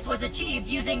likely this was achieved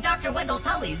using Dr. Wendell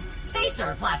Tully's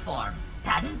spacer platform,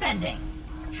 patent pending.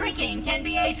 Shrinking can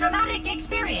be a traumatic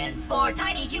experience for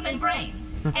tiny human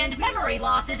brains, and memory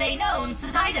loss is a known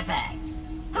side effect.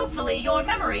 Hopefully your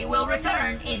memory will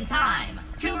return in time.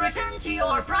 To return to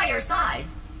your prior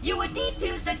size, you would need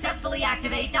to successfully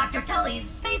activate Dr. Tully's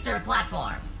spacer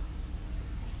platform.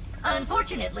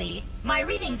 Unfortunately, my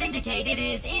readings indicate it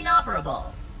is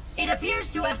inoperable. It appears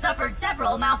to have suffered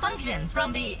several malfunctions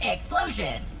from the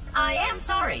explosion. I am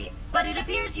sorry, but it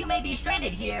appears you may be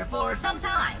stranded here for some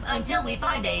time until we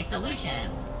find a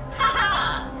solution.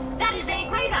 Haha! That is a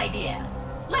great idea!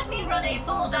 Let me run a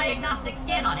full diagnostic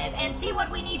scan on it and see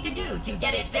what we need to do to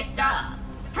get it fixed up.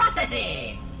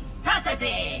 Processing!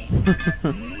 Processing!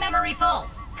 Memory fault.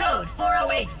 Code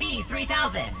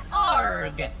 408B3000.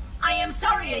 ARG! I am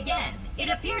sorry again. It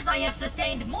appears I have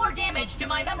sustained more damage to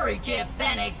my memory chips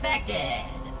than expected.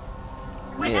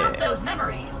 Without those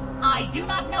memories, I do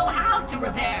not know how to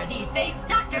repair these space.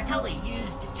 Dr. Tully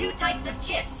used 2 types of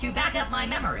chips to back up my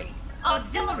memory.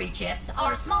 Auxiliary chips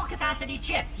are small capacity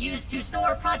chips used to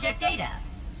store project data.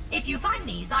 If you find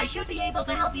these, I should be able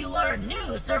to help you learn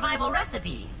new survival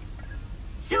recipes.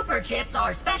 Super chips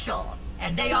are special,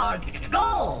 and they are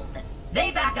gold.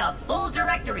 They back up full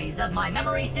directories of my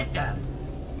memory system.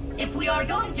 If we are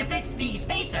going to fix the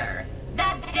spacer,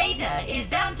 that data is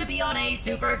bound to be on a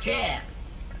super chip.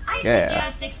 I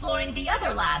suggest exploring the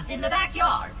other labs in the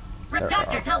backyard.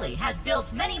 Dr. Tully has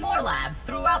built many more labs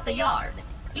throughout the yard.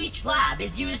 Each lab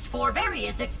is used for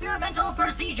various experimental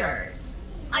procedures.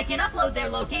 I can upload their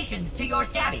locations to your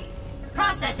Scabby.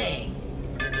 Processing.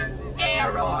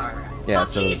 Error. Yeah,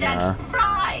 Cheese and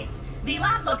fries. The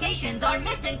lab locations are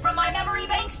missing from my memory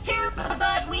banks too,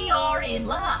 but we are in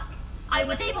luck. I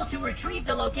was able to retrieve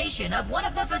the location of one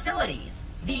of the facilities,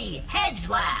 the Hedge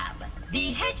Lab.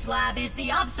 The Hedge Lab is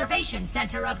the observation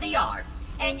center of the yard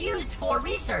and used for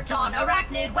research on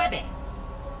arachnid webbing.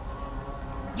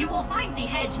 You will find the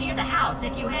hedge near the house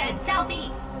if you head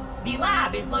southeast. The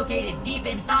lab is located deep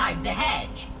inside the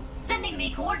hedge. Sending the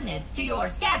coordinates to your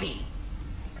Scabby.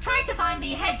 Try to find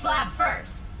the Hedge Lab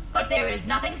first, but there is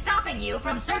nothing stopping you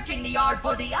from searching the yard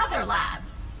for the other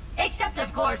labs. Except,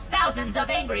 of course, thousands of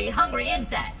angry, hungry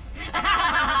insects.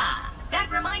 That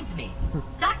reminds me.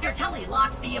 Dr. Tully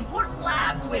locks the important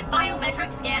labs with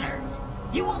biometric scanners.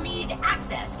 You will need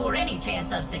access for any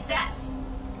chance of success.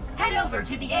 Head over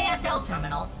to the ASL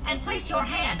terminal and place your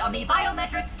hand on the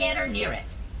biometric scanner near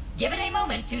it. Give it a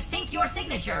moment to sync your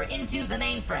signature into the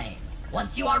mainframe.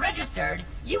 Once you are registered,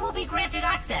 you will be granted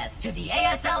access to the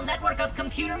ASL network of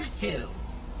computers too.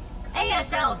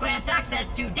 ASL grants access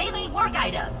to daily work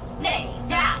items, nay,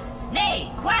 tasks,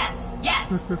 nay, quests,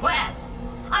 yes, quests.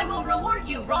 I will reward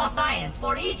you raw science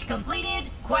for each completed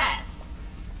quest.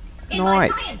 In my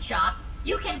science shop,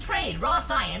 you can trade raw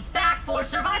science back for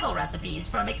survival recipes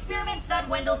from experiments that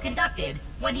Wendell conducted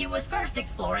when he was first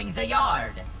exploring the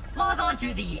yard. Log on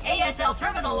to the ASL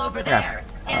terminal over there,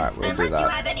 and unless you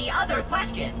have any other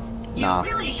questions, you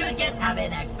really should have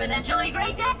an exponentially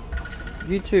great day.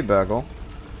 You too, Burgle.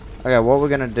 Okay, what we're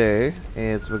gonna do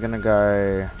is we're gonna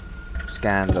go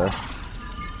scan this.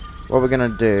 What we're gonna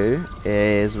do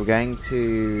is we're going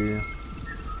to...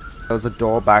 There's a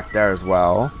door back there as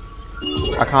well.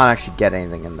 I can't actually get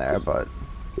anything in there, but...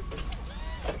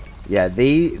 Yeah,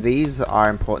 these are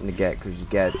important to get because you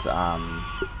get,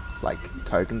 like,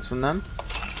 tokens from them.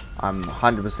 I'm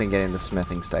 100% getting the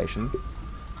smithing station.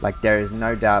 Like, there is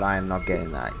no doubt I am not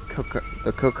getting that.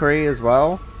 The cookery as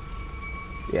well.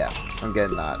 Yeah, I'm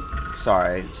getting that.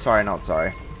 Sorry, not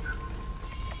sorry.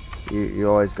 You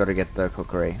always got to get the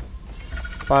cookery.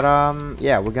 But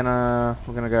yeah, we're gonna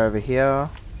go over here,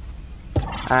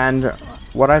 and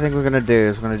what I think we're gonna do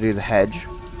is we're gonna do the hedge.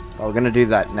 But we're gonna do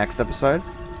that next episode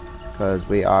because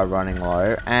we are running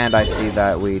low, and I see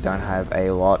that we don't have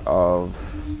a lot of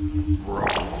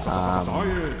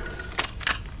water.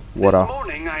 This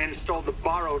morning I installed the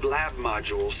borrowed lab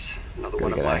modules. Another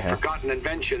one of my forgotten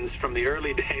inventions from the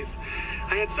early days.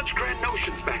 I had such grand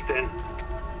notions back then.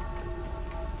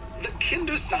 The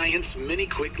Kinder Science Mini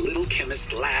Quick Little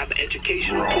Chemist Lab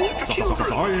Educational Tool for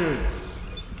Children.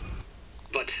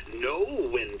 But no,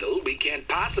 Wendell, we can't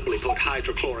possibly put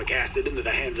hydrochloric acid into the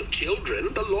hands of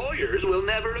children. The lawyers will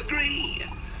never agree.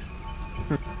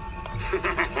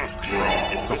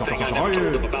 It's a good thing I never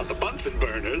told them about the Bunsen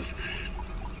burners.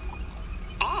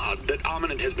 Odd that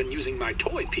Ominent has been using my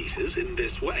toy pieces in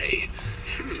this way.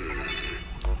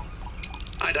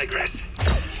 I digress.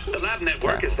 The lab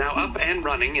network is now up and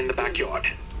running in the backyard.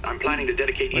 I'm planning to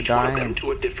dedicate each one of them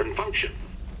to a different function.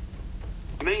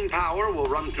 Main power will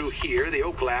run through here, the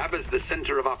Oak Lab is the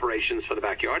center of operations for the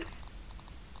backyard.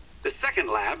 The second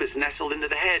lab is nestled into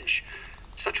the hedge.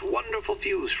 Such wonderful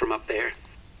views from up there.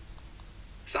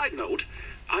 Side note,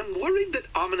 I'm worried that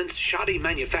Ominent's shoddy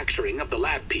manufacturing of the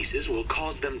lab pieces will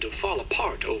cause them to fall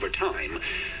apart over time,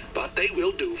 but they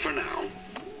will do for now.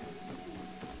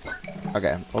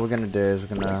 Okay, what we're gonna do is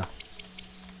we're gonna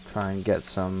try and get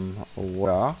some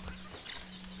water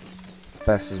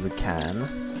best as we can.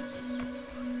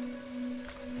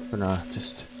 We're gonna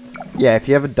just, yeah, if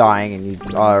you're ever dying and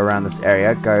you are around this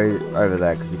area, go over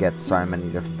there because you get so many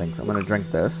different things. I'm gonna drink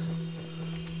this.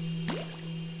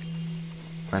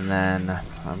 And then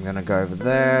I'm gonna go over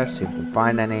there, see if we can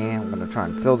find any. I'm gonna try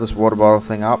and fill this water bottle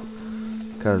thing up,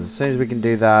 because as soon as we can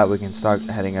do that, we can start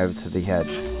heading over to the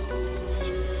hedge.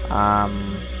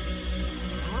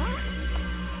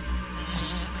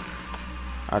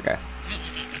 Okay.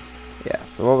 Yeah,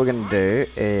 so what we're gonna do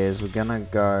is we're gonna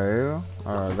go.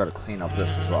 Oh, I've got to clean up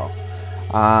this as well.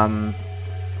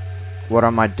 What I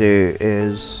might do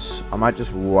is I might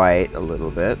just wait a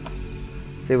little bit.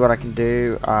 See what I can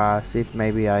do, see if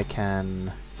maybe I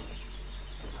can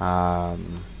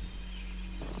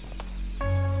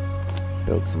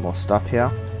build some more stuff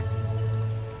here.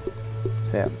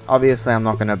 So yeah, obviously I'm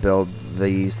not going to build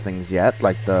these things yet,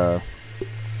 like the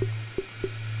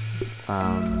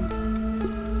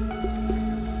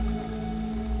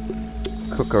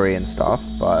cookery and stuff,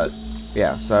 but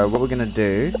yeah, so what we're going to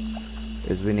do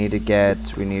is we need to get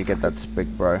that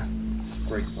sprig bow,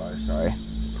 sorry.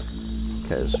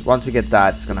 Because once we get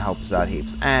that, it's going to help us out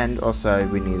heaps. And also,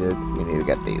 we need to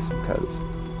get these, because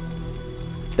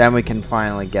then we can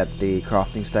finally get the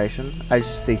crafting station. As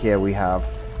you see here, we have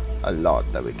a lot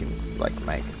that we can like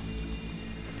make.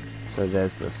 So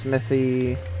there's the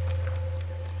smithy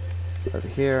over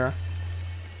here.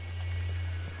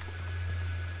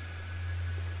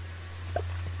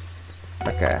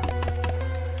 Okay.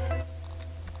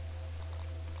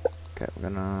 Okay, we're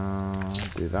gonna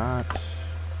do that.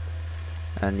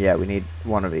 And yeah, we need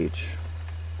one of each.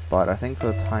 But I think for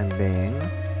the time being,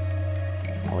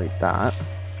 I'll eat that.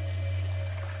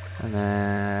 And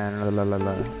then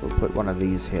we'll put one of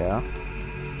these here.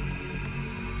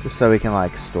 Just so we can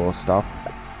like store stuff.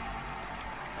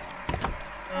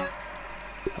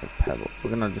 Like pebble.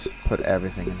 We're gonna just put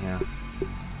everything in here.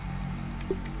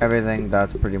 Everything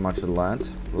that's pretty much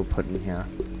learnt, we'll put in here.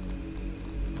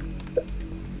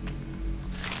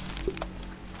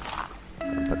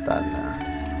 Put that in there.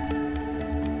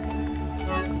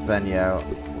 Then yeah,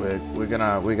 we're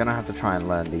gonna have to try and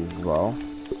learn these as well.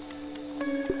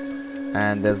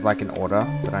 And there's like an order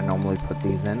that I normally put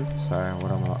these in. So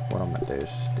what I'm gonna do is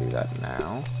just do that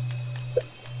now,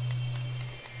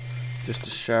 just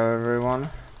to show everyone.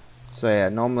 So yeah,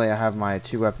 normally I have my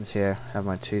 2 weapons here, have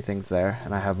my 2 things there,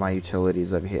 and I have my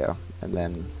utilities over here. And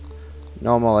then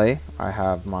normally I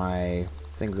have my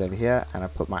things over here, and I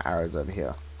put my arrows over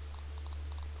here.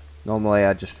 Normally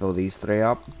I just fill these 3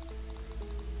 up,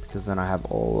 because then I have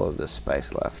all of this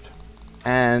space left.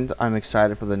 And I'm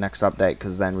excited for the next update,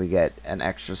 because then we get an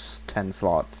extra 10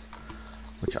 slots,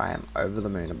 which I am over the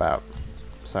moon about.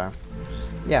 So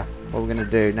yeah, what we're gonna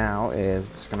do now is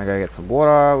just gonna go get some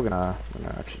water. We're gonna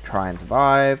actually try and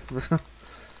survive.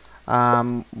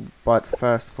 But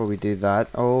first, before we do that,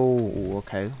 oh,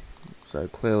 okay. So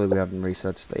clearly we haven't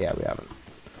researched that. Yeah, we haven't.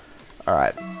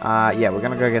 Alright, yeah, we're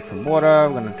gonna go get some water.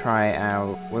 We're gonna try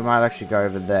out. We might actually go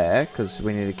over there because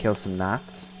we need to kill some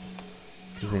gnats.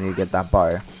 Because we need to get that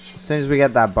bow. As soon as we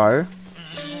get that bow,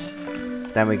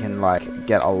 then we can like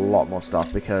get a lot more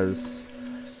stuff, because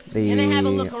there's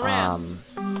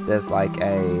like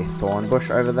a thorn bush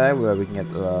over there where we can get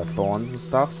the thorns and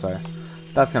stuff. So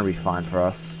that's gonna be fine for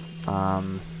us.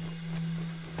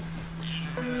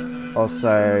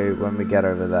 Also, when we get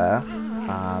over there,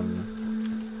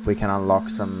 we can unlock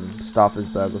some stuff, as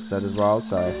Burgle said as well.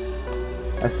 So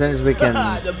as soon as we can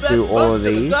do all of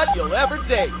these.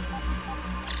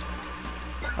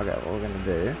 Okay, what we're gonna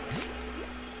do.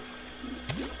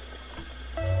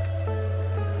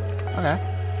 Okay.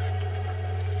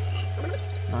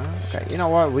 Okay, you know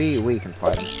what? We can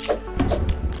fight him.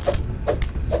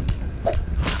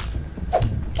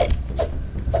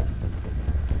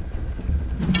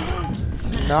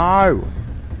 No!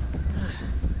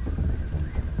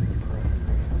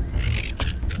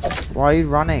 Why are you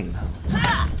running?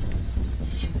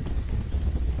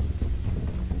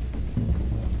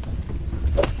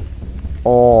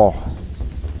 Oh,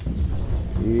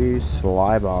 you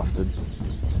sly bastard.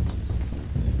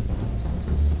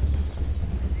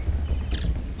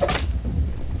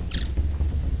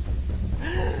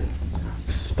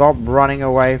 Stop running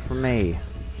away from me.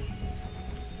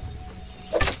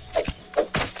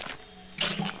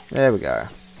 There we go.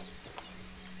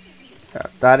 Yeah,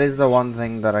 that is the one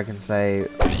thing that I can say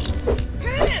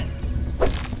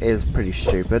is pretty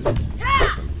stupid.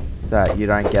 That you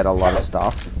don't get a lot of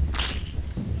stuff.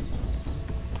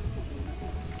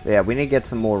 Yeah, we need to get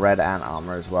some more red ant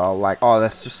armor as well. Like, oh,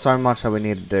 there's just so much that we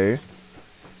need to do.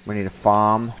 We need to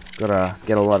farm. Gotta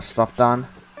get a lot of stuff done.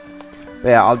 But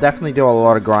yeah, I'll definitely do a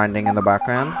lot of grinding in the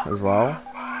background as well.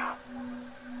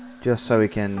 Just so we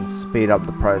can speed up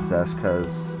the process,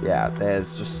 because, yeah,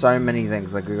 there's just so many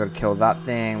things. Like, we gotta kill that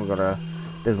thing. We gotta...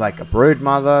 There's like a brood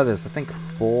mother. There's, I think,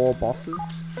 4 bosses.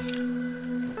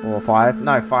 Or 5.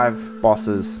 No, 5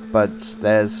 bosses. But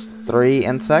there's 3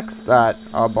 insects that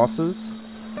are bosses.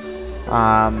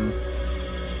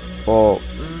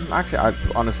 Actually,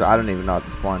 honestly, I don't even know at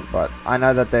this point, but I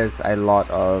know that there's a lot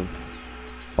of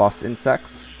boss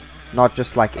insects, not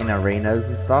just like in arenas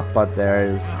and stuff, but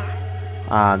there's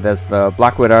the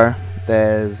Black Widow,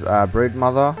 there's Brood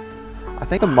Mother. I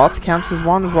think the moth counts as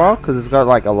one as well, because it's got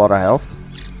like a lot of health.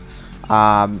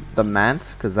 The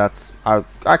mant, because that's I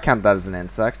count that as an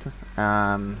insect.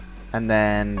 And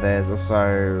then there's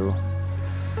also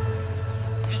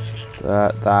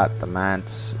the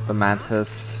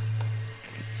mantis,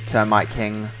 termite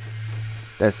king.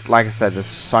 There's, like I said, there's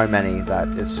so many that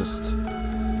it's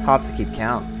hard to keep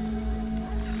count.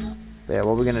 But yeah,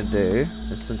 what we're gonna do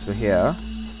is, since we're here,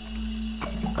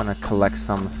 gonna collect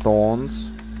some thorns.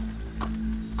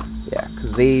 Yeah,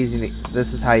 because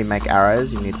this is how you make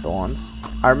arrows. You need thorns.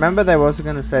 I remember they were also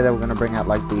gonna say they were gonna bring out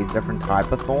like these different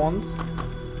type of thorns,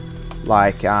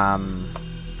 like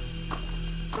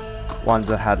ones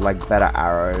that had like better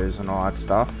arrows and all that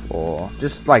stuff, or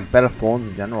just like better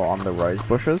thorns in general on the rose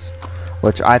bushes,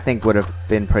 which I think would have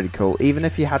been pretty cool. Even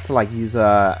if you had to like use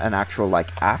an actual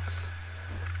like axe,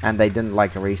 and they didn't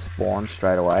like respawn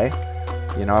straight away.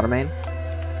 You know what I mean?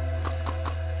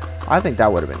 I think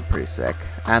that would have been pretty sick.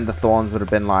 And the thorns would have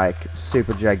been like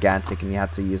super gigantic, and you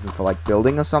had to use them for like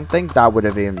building or something. That would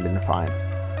have even been fine.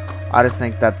 I just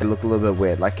think that they look a little bit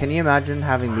weird. Like, can you imagine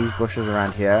having these bushes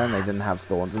around here and they didn't have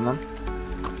thorns in them?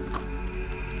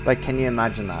 Like, can you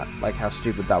imagine that? Like, how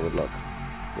stupid that would look.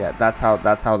 Yeah, that's how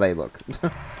they look.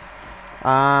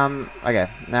 Okay,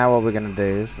 now what we're gonna do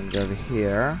is we're gonna go over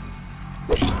here.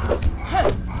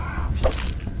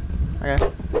 Okay.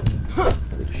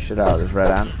 Get the shit out of this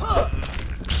red ant.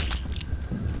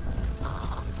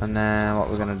 And then what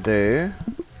we're gonna do...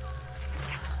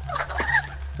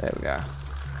 There we go.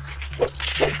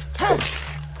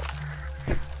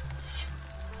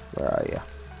 Where are you?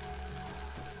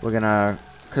 We're gonna...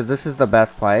 Because this is the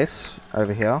best place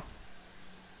over here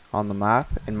on the map.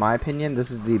 In my opinion,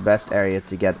 this is the best area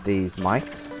to get these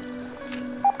mites.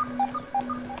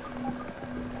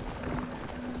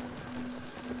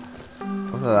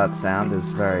 Also, that sound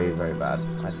is very, very bad.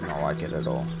 I do not like it at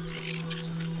all.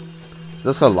 There's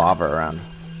also lava around.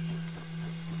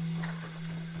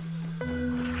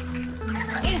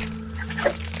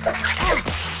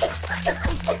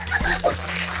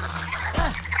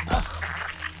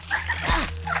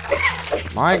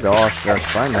 My gosh, there's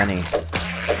so many.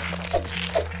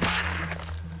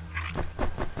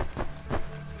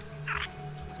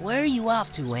 Where are you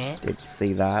off to, Ant? Did you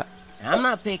see that? I'm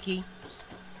not picky.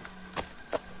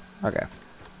 Okay.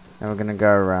 Now we're gonna go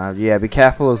around. Yeah, be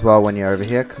careful as well when you're over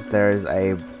here, because there is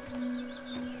a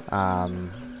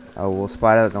wolf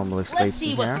spider that normally sleeps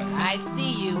in here. I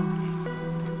see you.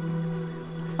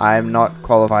 I'm not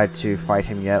qualified to fight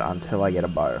him yet until I get a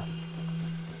bow.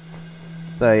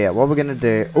 So yeah, what we're gonna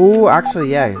do... Oh, actually,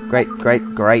 yeah,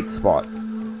 great spot.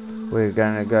 We're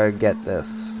gonna go get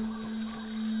this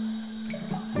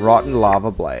rotten lava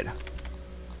blade.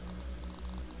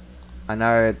 I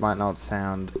know it might not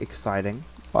sound exciting,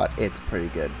 but it's pretty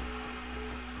good.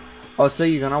 Also,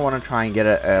 you're gonna want to try and get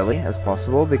it early as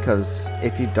possible, because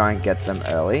if you don't get them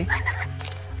early,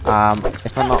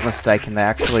 if I'm not mistaken, they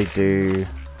actually do,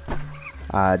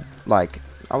 like,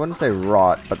 I wouldn't say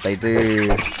rot, but they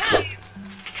do...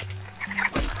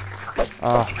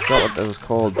 Oh, I forgot what that was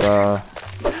called,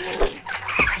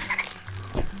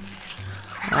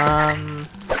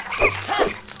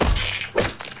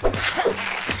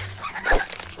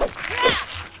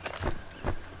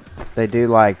 they do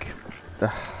like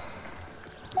the...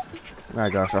 Oh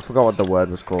gosh, I forgot what the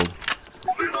word was called.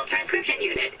 Verbal transcription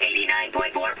unit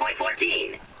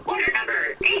 89.4.14. Order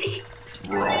number 80.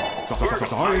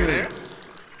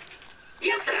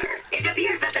 Yes, sir. It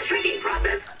appears that the shrinking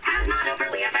process has not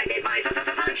overly affected my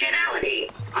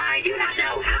functionality. I do not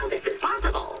know how this is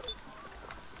possible.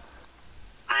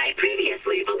 I previously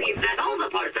honestly believed that all the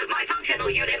parts of my functional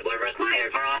unit were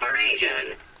required for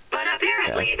operation. But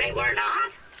apparently they were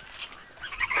not.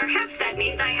 Perhaps that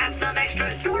means I have some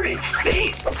extra storage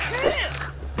space.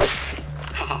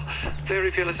 Haha,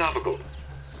 very philosophical.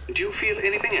 Do you feel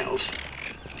anything else?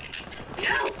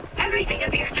 No, everything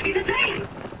appears to be the same.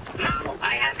 Though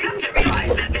I have come to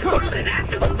realize that this world is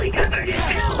absolutely covered in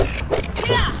filth.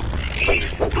 It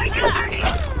is quite concerning.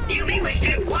 You may wish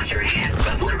to wash your hands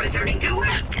before returning to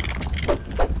work.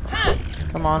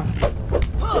 Come on.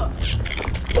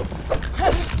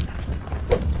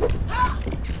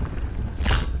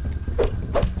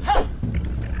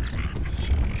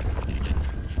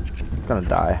 I'm gonna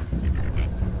die.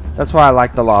 That's why I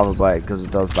like the lava blade, because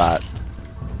it does that.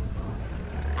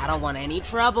 I don't want any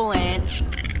trouble, Ann.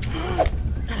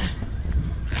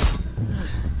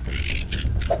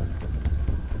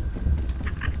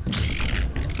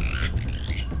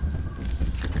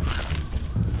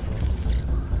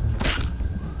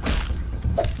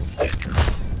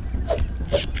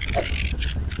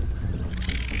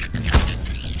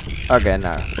 Okay,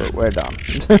 no, we're done.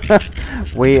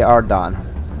 We are done.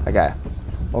 Okay,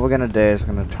 what we're gonna do is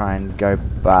we're gonna try and go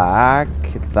back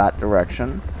that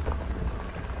direction.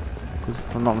 Because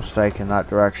if I'm not mistaken, that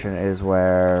direction is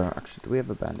where... Actually, do we have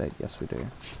a band-aid? Yes, we do.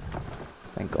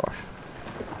 Thank gosh.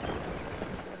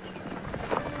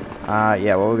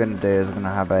 Yeah, what we're gonna do is we're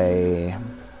gonna have a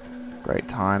great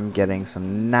time getting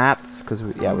some gnats, because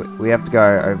we have to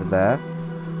go over there.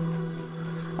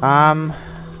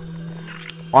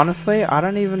 Honestly, I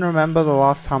don't even remember the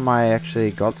last time I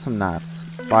actually got some gnats.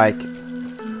 Like,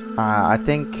 I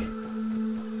think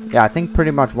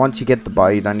pretty much once you get the bow,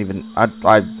 you don't even...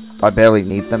 I barely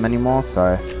need them anymore,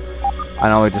 so I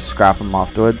normally just scrap them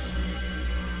afterwards.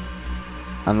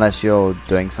 Unless you're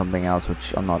doing something else,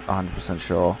 which I'm not 100%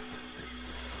 sure.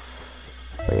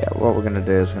 But yeah, what we're gonna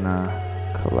do is we're gonna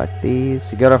collect these.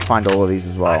 You gotta find all of these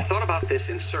as well. I've thought about this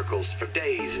in circles for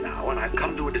days now, and I've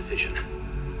come to a decision.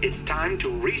 It's time to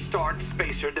restart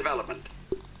spacer development.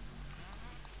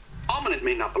 Ominent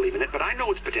may not believe in it, but I know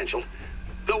its potential.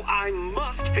 Though I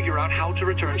must figure out how to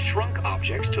return shrunk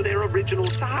objects to their original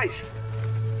size.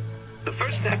 The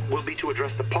first step will be to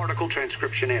address the particle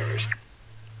transcription errors.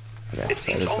 Okay, it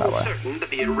seems almost certain that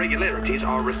the irregularities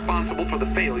are responsible for the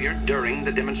failure during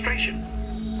the demonstration.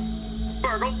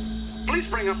 Burgle, please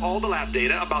bring up all the lab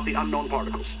data about the unknown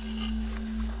particles.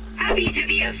 Happy to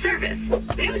be of service.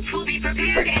 Notes will be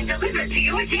prepared and delivered to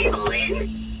your table in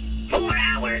 4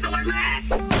 hours or less.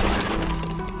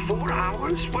 4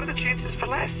 hours? What are the chances for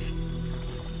less?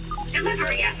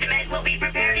 Delivery estimate will be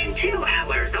prepared in 2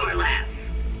 hours or less.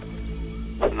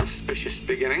 An auspicious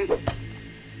beginning.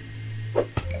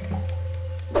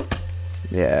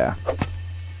 Yeah.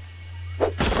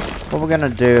 What we're gonna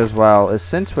do as well is,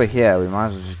 since we're here, we might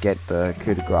as well just get the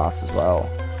coup de grace as well.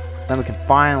 So then we can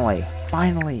finally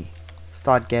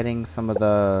start getting some of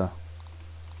the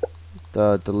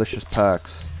delicious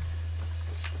perks.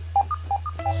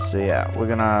 So yeah, we're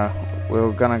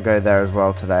gonna go there as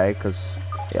well today, because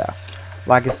yeah,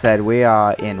 like I said, we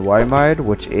are in woe mode,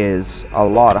 which is a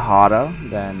lot harder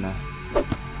than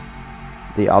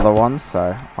the other ones.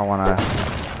 So I wanna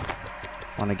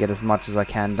get as much as I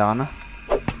can done.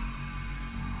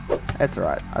 It's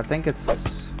alright. I think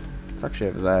it's actually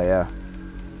over there. Yeah.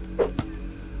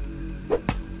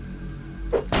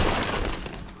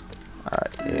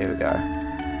 Alright, here we go.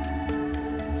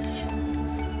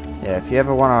 Yeah, if you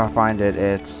ever want to find it,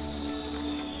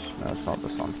 it's... No, it's not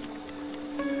this one.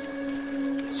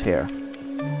 It's here.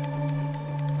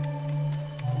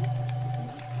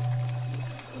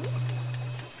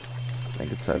 I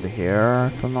think it's over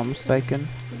here, if I'm not mistaken.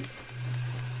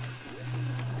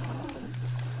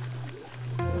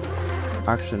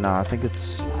 Actually, no, I think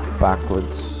it's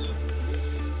backwards.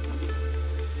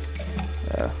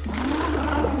 Yeah.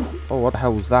 Oh, what the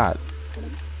hell was that?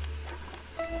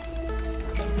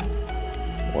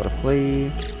 Water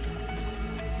flea.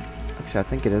 Actually, I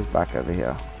think it is back over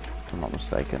here, if I'm not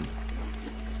mistaken.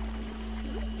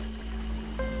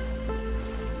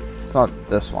 It's not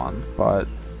this one, but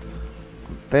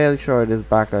I'm fairly sure it is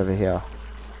back over here.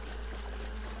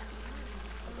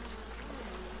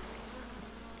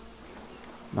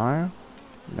 No?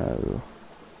 No.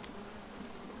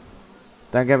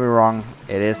 Don't get me wrong,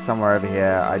 it is somewhere over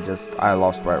here. I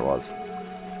lost where it was.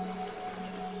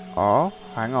 Oh,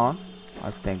 hang on. I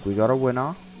think we got a winner.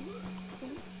 I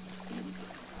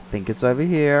think it's over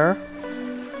here.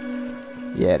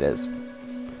 Yeah, it is.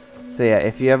 So yeah,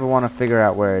 if you ever want to figure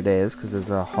out where it is, because there's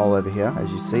a hole over here,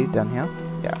 as you see, down here.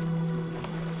 Yeah.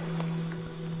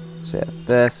 So yeah,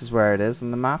 this is where it is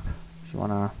on the map. If you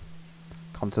want to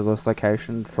come to this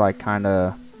location. It's like kind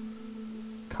of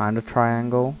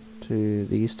triangle to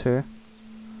these two.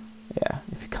 Yeah,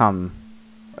 if you come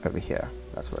over here,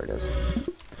 that's where it is.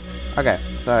 Okay,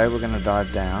 so we're gonna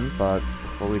dive down, but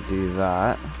before we do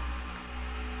that,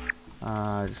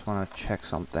 I just want to check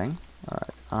something.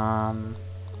 Alright,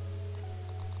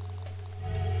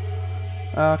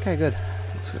 okay, good.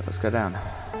 Let's go down.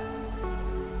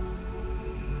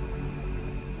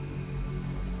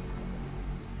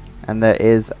 And there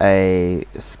is a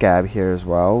scab here as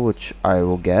well, which I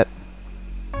will get.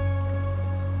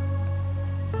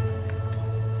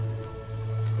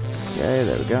 Okay,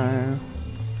 there we go.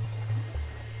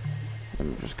 Let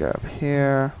me just go up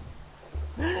here.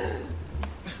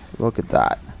 Look at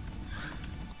that.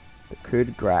 The coup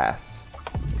de grace.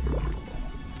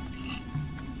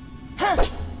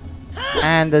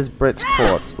 And there's Brit's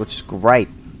quartz, which is great.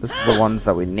 This is the ones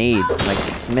that we need to make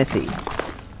the smithy.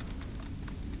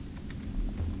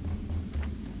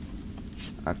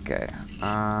 Okay,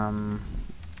 I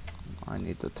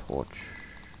need the torch.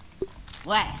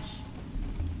 Flash.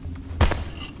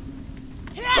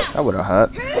 That would have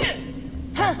hurt.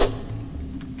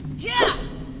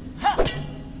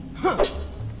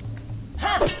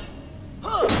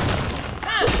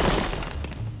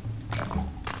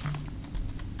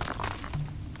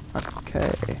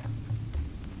 Okay.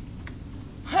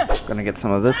 Gonna get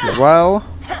some of this as well.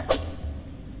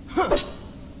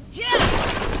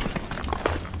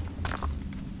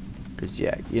 Because,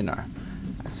 yeah, you know,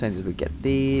 as soon as we get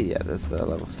there's the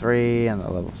level 3 and the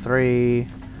level 3.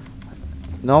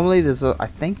 Normally there's I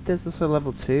think there's also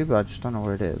level 2, but I just don't know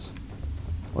where it is.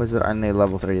 Or is it only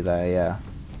level 3 there? Yeah.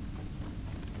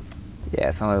 Yeah,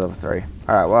 it's only level 3.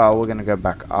 Alright, well, we're gonna go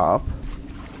back up.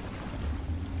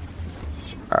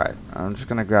 Alright, I'm just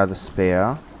gonna grab the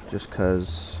spear, just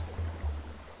because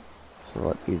it's a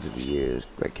lot easier to use.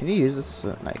 Wait, can you use this?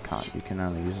 No, you can't. You can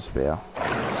only use a spear.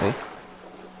 See?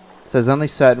 So there's only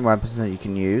certain weapons that you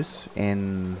can use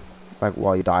in, like,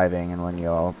 while you're diving and when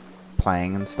you're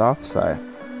playing and stuff, so.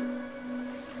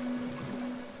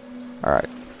 Alright.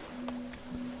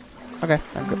 Okay,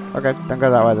 don't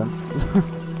go that way then.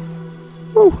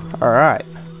 Woo, alright.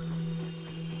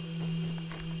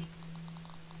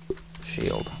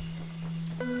 Shield.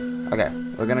 Okay,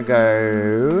 we're gonna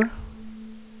go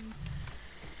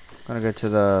to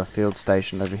the field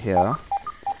station over here.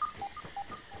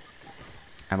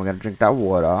 And we're gonna drink that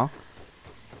water.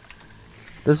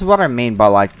 This is what I mean by,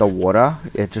 like, the water.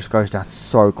 It just goes down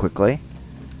so quickly.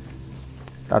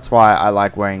 That's why I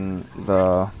like wearing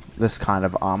this kind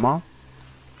of armor.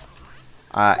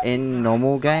 In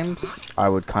normal games, I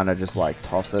would kind of just, like,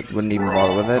 toss it. Wouldn't even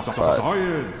bother with it, but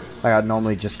like, I'd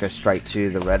normally just go straight to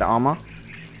the red armor.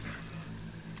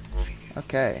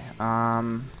 Okay,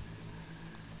 and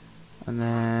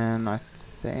then I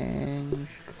think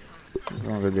I'm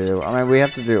gonna do. I mean, we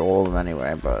have to do all of them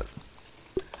anyway, but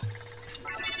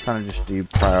kind of just do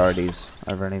priorities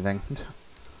over anything.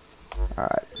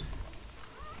 Alright.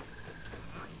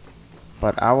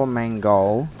 But our main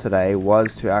goal today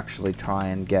was to actually try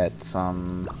and get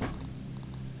some,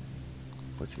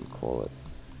 whatchamacallit,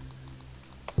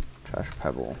 trash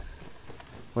pebble.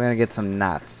 We're gonna get some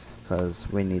gnats,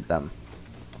 because we need them.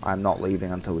 I'm not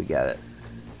leaving until we get it.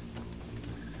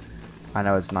 I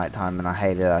know it's nighttime and I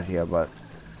hate it out here, but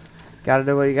gotta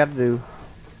do what you gotta do.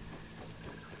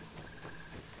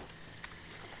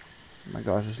 Oh my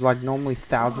gosh, there's like normally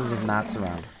thousands of gnats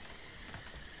around.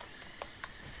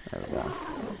 There we go.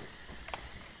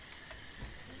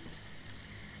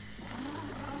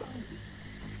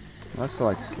 Unless they're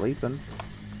like sleeping.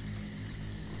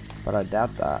 But I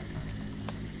doubt that.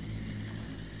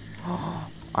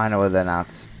 I know where they're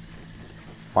gnats.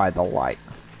 By the light.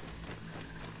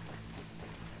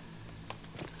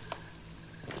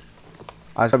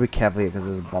 I gotta be careful here because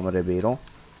there's a bombardier beetle.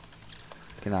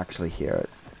 You can actually hear it.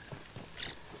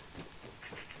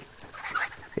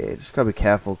 Yeah, just gotta be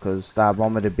careful because that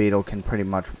bombardier beetle can pretty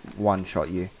much one-shot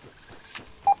you.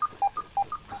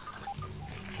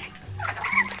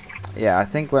 Yeah, I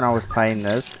think when I was playing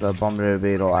this, the bombardier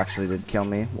beetle actually did kill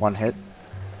me. One hit.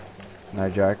 No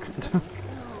joke.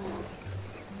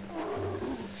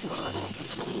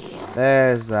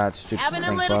 There's that stupid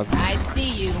stink bug. I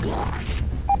see you.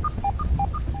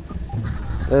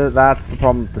 That's the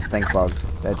problem with the stink bugs.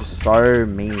 They're just so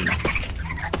mean.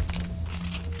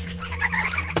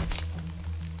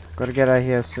 Gotta get out of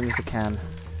here as soon as I can.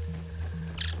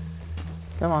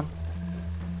 Come on.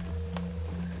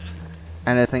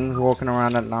 And there's things walking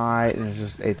around at night, and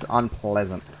it's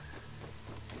unpleasant.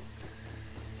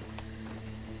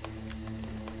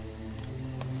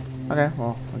 Okay,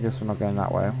 well, I guess we're not going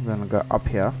that way. We're gonna go up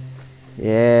here.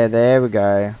 Yeah, there we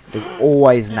go. There's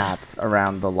always gnats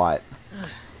around the light.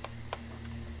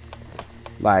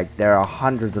 Like, there are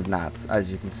hundreds of gnats,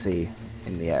 as you can see,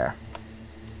 in the air.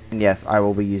 And yes, I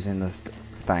will be using this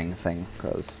fang thing,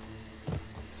 because...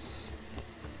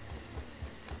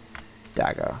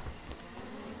 dagger.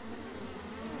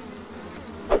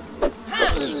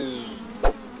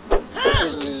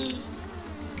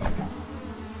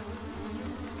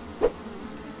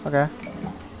 Okay.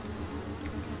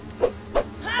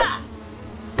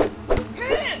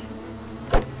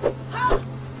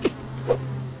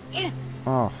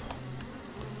 Oh.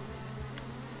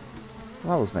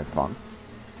 That was no fun.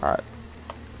 Alright.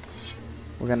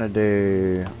 We're gonna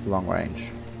do long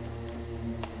range.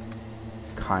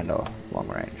 Kinda long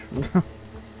range.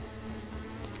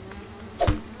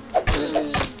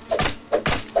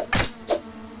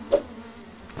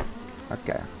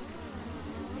 Okay.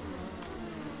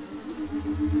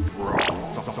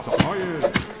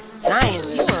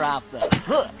 Science, you were off the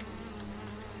hook.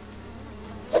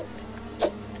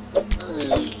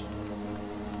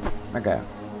 Okay.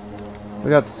 We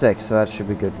got 6, so that should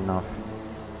be good enough.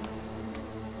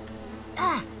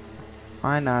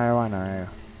 I know.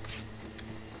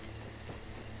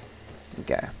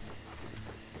 Okay.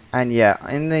 And yeah,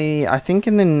 I think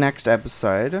in the next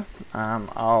episode,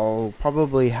 I'll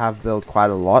probably have built quite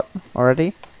a lot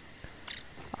already.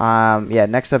 Yeah,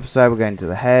 next episode we're going to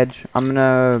the hedge. I'm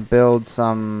gonna build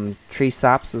some tree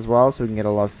saps as well, so we can get a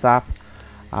lot of sap.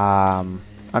 I'm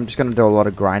just gonna do a lot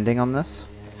of grinding on this.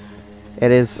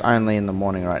 It is only in the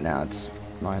morning right now, it's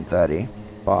 9:30,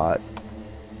 but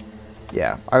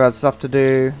yeah, I got stuff to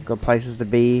do, got places to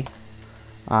be.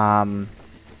 But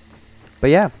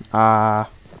yeah, I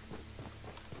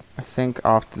think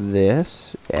after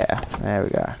this, yeah, there we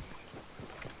go.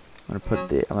 I'm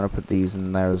gonna put these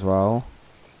in there as well,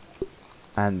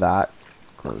 and that,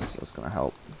 because that's gonna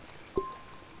help,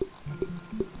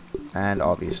 and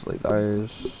obviously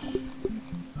those.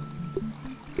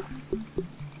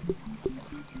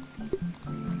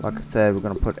 Like I said, we're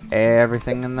gonna put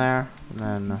everything in there, and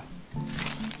then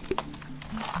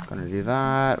gonna do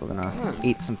that. We're gonna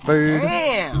eat some food.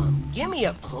 Damn! Give me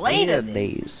a plate of this.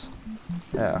 These.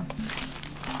 Yeah.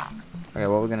 Okay,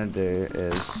 what we're gonna do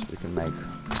is we can make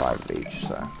 5 of each.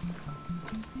 So.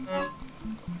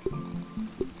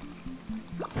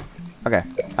 Okay.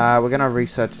 We're gonna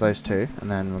research those 2,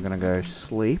 and then we're gonna go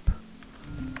sleep.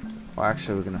 Well,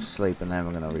 actually, we're gonna sleep, and then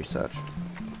we're gonna research.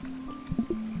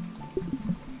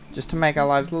 Just to make our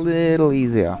lives a little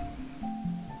easier.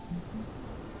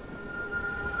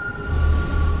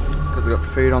 Because I got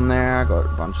food on there, I got a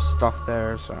bunch of stuff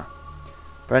there, so.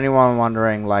 For anyone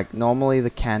wondering, like, normally the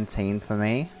canteen for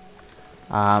me,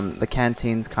 the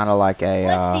canteen's kind of like a,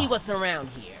 Let's see what's around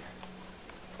here.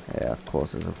 Yeah, of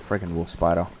course, there's a freaking wolf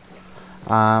spider.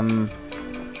 That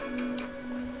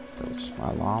was my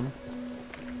alarm.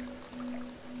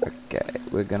 Okay,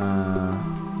 we're gonna...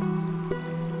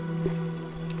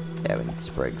 Yeah, we need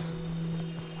sprigs.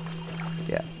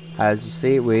 Yeah, as you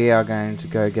see, we are going to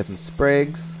go get some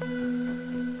sprigs,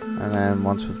 and then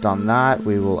once we've done that,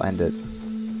 we will end it.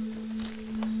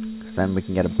 Because then we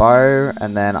can get a bow,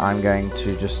 and then I'm going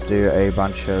to just do a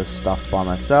bunch of stuff by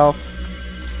myself.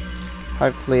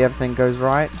 Hopefully everything goes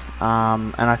right.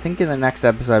 And I think in the next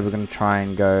episode, we're going to try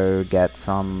and go get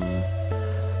some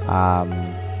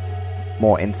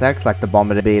more insects, like the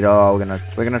bomber beetle.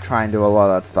 We're gonna try and do a lot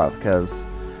of that stuff because.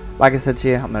 Like I said to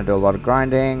you, I'm going to do a lot of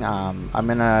grinding. I'm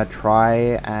going to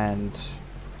try and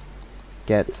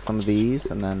get some of these,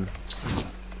 and then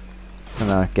I'm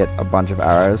going to get a bunch of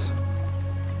arrows.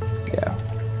 Yeah.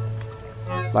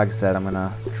 Like I said, I'm going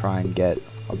to try and get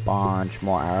a bunch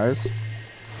more arrows.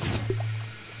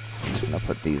 I'm going to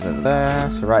put these over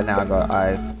there. So right now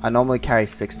I normally carry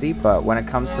 60, but when it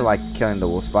comes to like killing the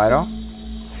wolf spider,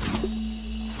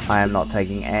 I am not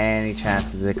taking any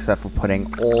chances except for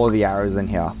putting all the arrows in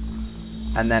here.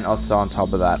 And then also on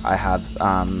top of that, I have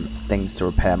things to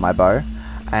repair my bow.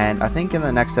 And I think in the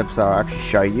next episode, I'll actually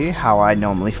show you how I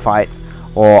normally fight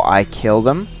or I kill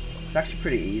them. It's actually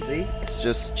pretty easy. It's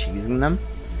just cheesing them.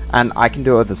 And I can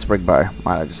do it with a sprig bow,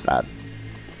 might I just add.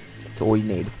 That's all you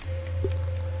need.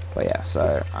 But yeah,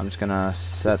 so I'm just gonna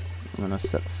set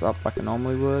this up like I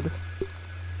normally would.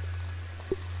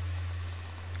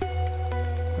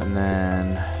 And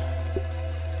then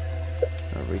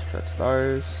I'll research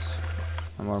those.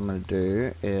 And what I'm going to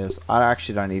do is, I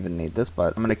actually don't even need this,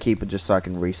 but I'm going to keep it just so I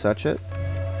can research it.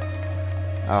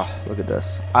 Oh, look at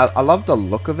this. I love the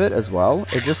look of it as well.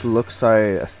 It just looks so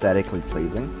aesthetically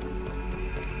pleasing.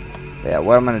 But yeah,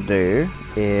 what I'm going to do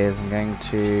is I'm going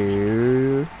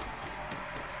to...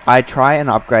 I try and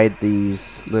upgrade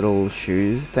these little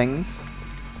shoes things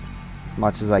as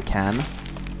much as I can,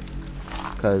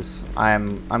 because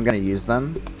I'm gonna use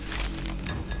them.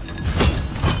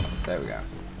 There we go.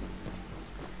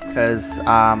 Because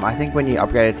I think when you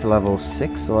upgrade it to level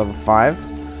 6 or level 5,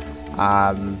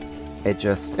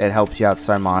 it helps you out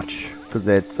so much,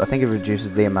 because I think it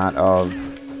reduces the amount of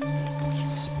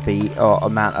speed or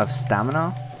amount of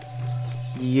stamina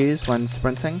you use when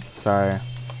sprinting. So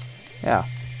yeah.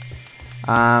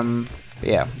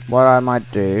 Yeah, what I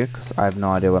might do, because I have no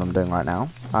idea what I'm doing right now.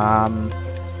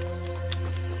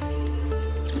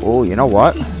 Oh, you know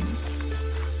what?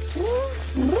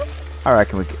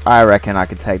 I reckon I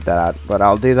could take that out, but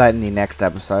I'll do that in the next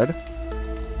episode.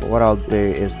 But what I'll do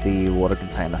is the water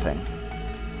container thing,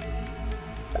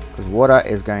 because water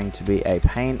is going to be a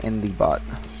pain in the butt.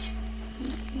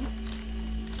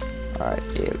 Alright,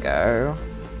 here we go.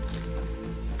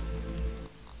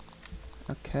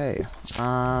 Okay.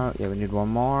 Yeah, we need one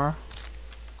more.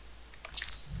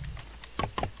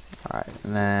 Alright,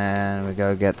 and then we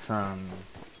go get some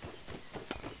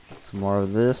more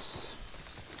of this.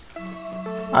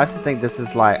 I also think this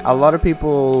is like, a lot of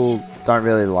people don't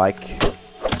really like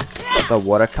the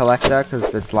water collector,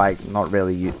 because it's like not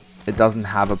really, it doesn't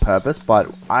have a purpose, but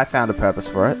I found a purpose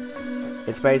for it.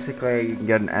 It's basically, you can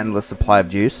get an endless supply of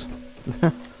juice.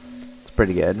 It's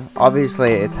pretty good.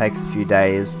 Obviously it takes a few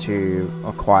days to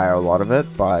acquire a lot of it,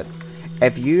 but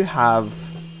if you have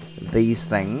these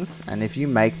things, and if you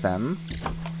make them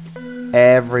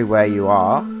everywhere you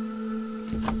are,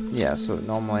 yeah, so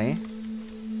normally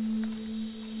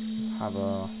have a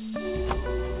go a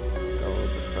little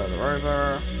bit further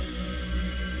over.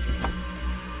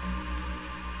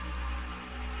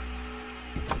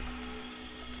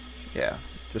 Yeah,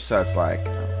 just so it's like,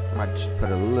 I might just put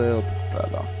it a little bit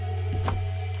further.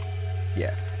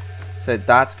 Yeah, so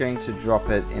that's going to drop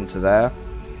it into there.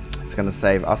 It's going to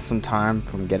save us some time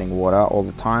from getting water all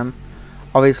the time.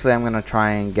 Obviously I'm going to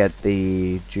try and get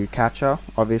the dew catcher,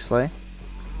 obviously.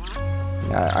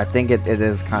 I think it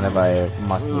is kind of a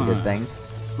must-needed thing,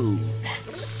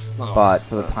 but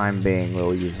for the time being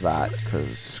we'll use that,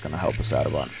 because it's just going to help us out a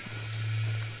bunch.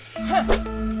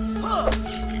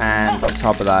 And on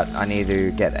top of that, I need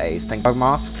to get a stink bug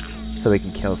mask so we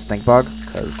can kill stink bug,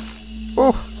 because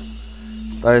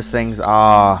those things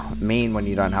are mean when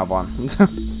you don't have one.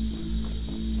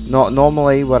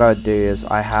 Normally what I do is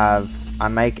I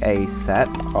make a set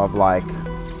of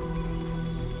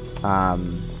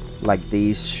like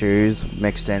these shoes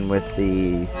mixed in with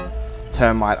the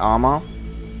termite armor,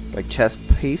 like chest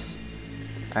piece,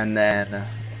 and then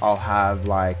I'll have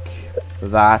like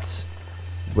that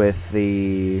with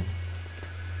the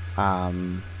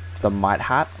mite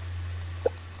hat,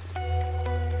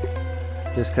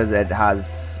 just because it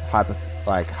has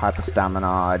hyper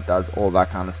stamina, it does all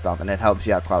that kind of stuff, and it helps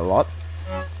you out quite a lot.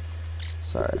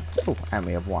 So, oh, and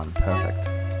we have one, perfect.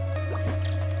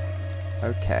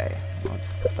 Okay, I'll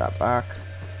just put that back.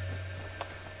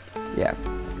 Yeah,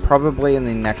 probably in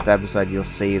the next episode you'll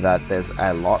see that there's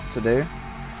a lot to do.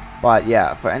 But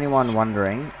yeah, for anyone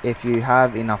wondering, if you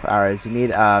have enough arrows, you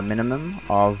need a minimum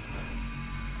of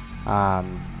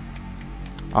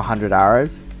 100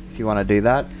 arrows if you want to do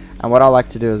that. And what I like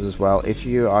to do is as well, if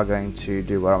you are going to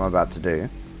do what I'm about to do,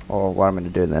 or what I'm going to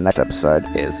do in the next episode,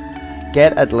 is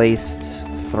get at least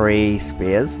 3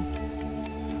 spears.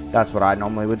 That's what I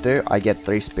normally would do. I get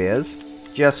 3 spears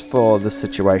just for the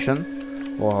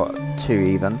situation, or 2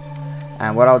 even.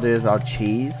 And what I'll do is I'll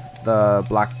cheese the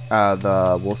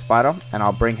the wolf spider, and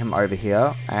I'll bring him over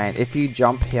here. And if you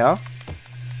jump here,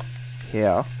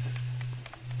 and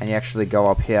you actually go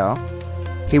up here,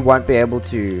 he won't be able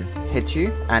to hit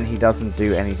you, and he doesn't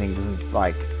do anything. He doesn't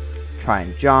like try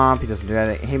and jump. He doesn't do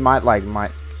anything. He might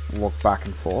walk back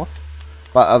and forth,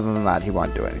 but other than that, he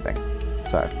won't do anything.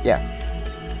 So yeah.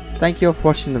 Thank you all for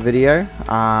watching the video.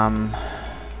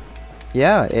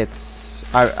 Yeah,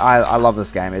 I love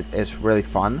this game. It's really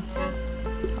fun.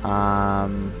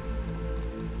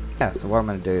 Yeah, so what I'm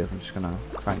going to do is I'm just going to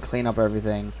try and clean up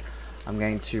everything. I'm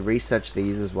going to research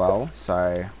these as well,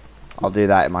 so I'll do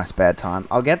that in my spare time.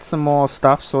 I'll get some more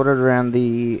stuff sorted around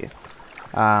the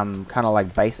kind of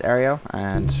like base area,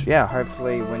 and yeah,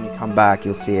 hopefully when you come back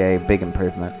you'll see a big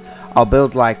improvement. I'll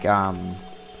build like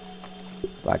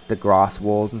the grass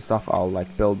walls and stuff. I'll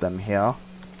like build them here,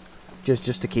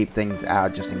 just to keep things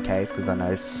out, just in case, because I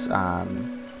know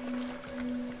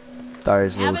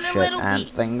those little shit ant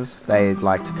things, they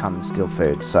like to come and steal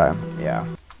food. So yeah.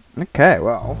 Okay,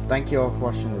 well, thank you all for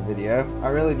watching the video. I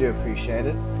really do appreciate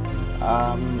it.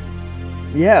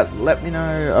 Yeah, let me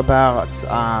know about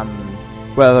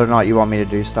whether or not you want me to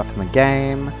do stuff in the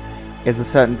game, is there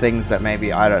certain things that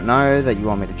maybe I don't know that you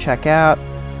want me to check out?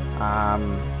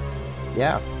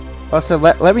 Yeah. Also,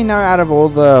 let me know out of all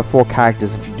the 4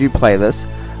 characters, if you do play this,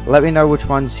 let me know which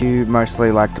ones you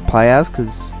mostly like to play as,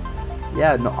 because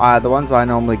yeah, the ones I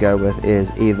normally go with is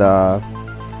either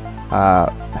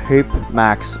Hoop,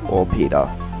 Max, or Peter.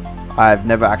 I've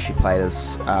never actually played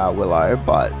as Willow,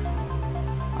 but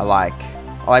I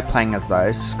like playing as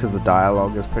those just because the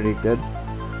dialogue is pretty good.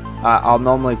 I'll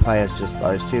normally play as just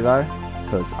those 2 though,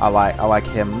 because I like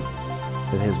him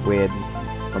with his weird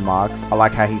remarks. I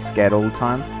like how he's scared all the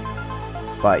time.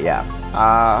 But yeah,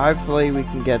 hopefully we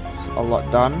can get a lot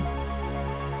done.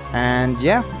 And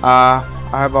yeah, I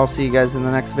hope I'll see you guys in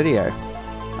the next video.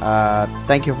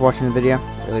 Thank you for watching the video.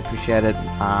 Really appreciate it.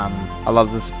 I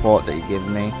love the support that you give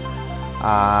me.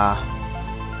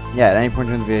 Yeah, at any point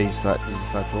in the video you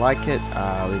decide to like it,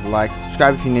 leave a like,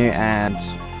 subscribe if you're new, and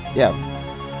yeah,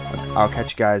 I'll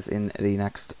catch you guys in the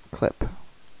next clip.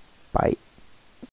 Bye.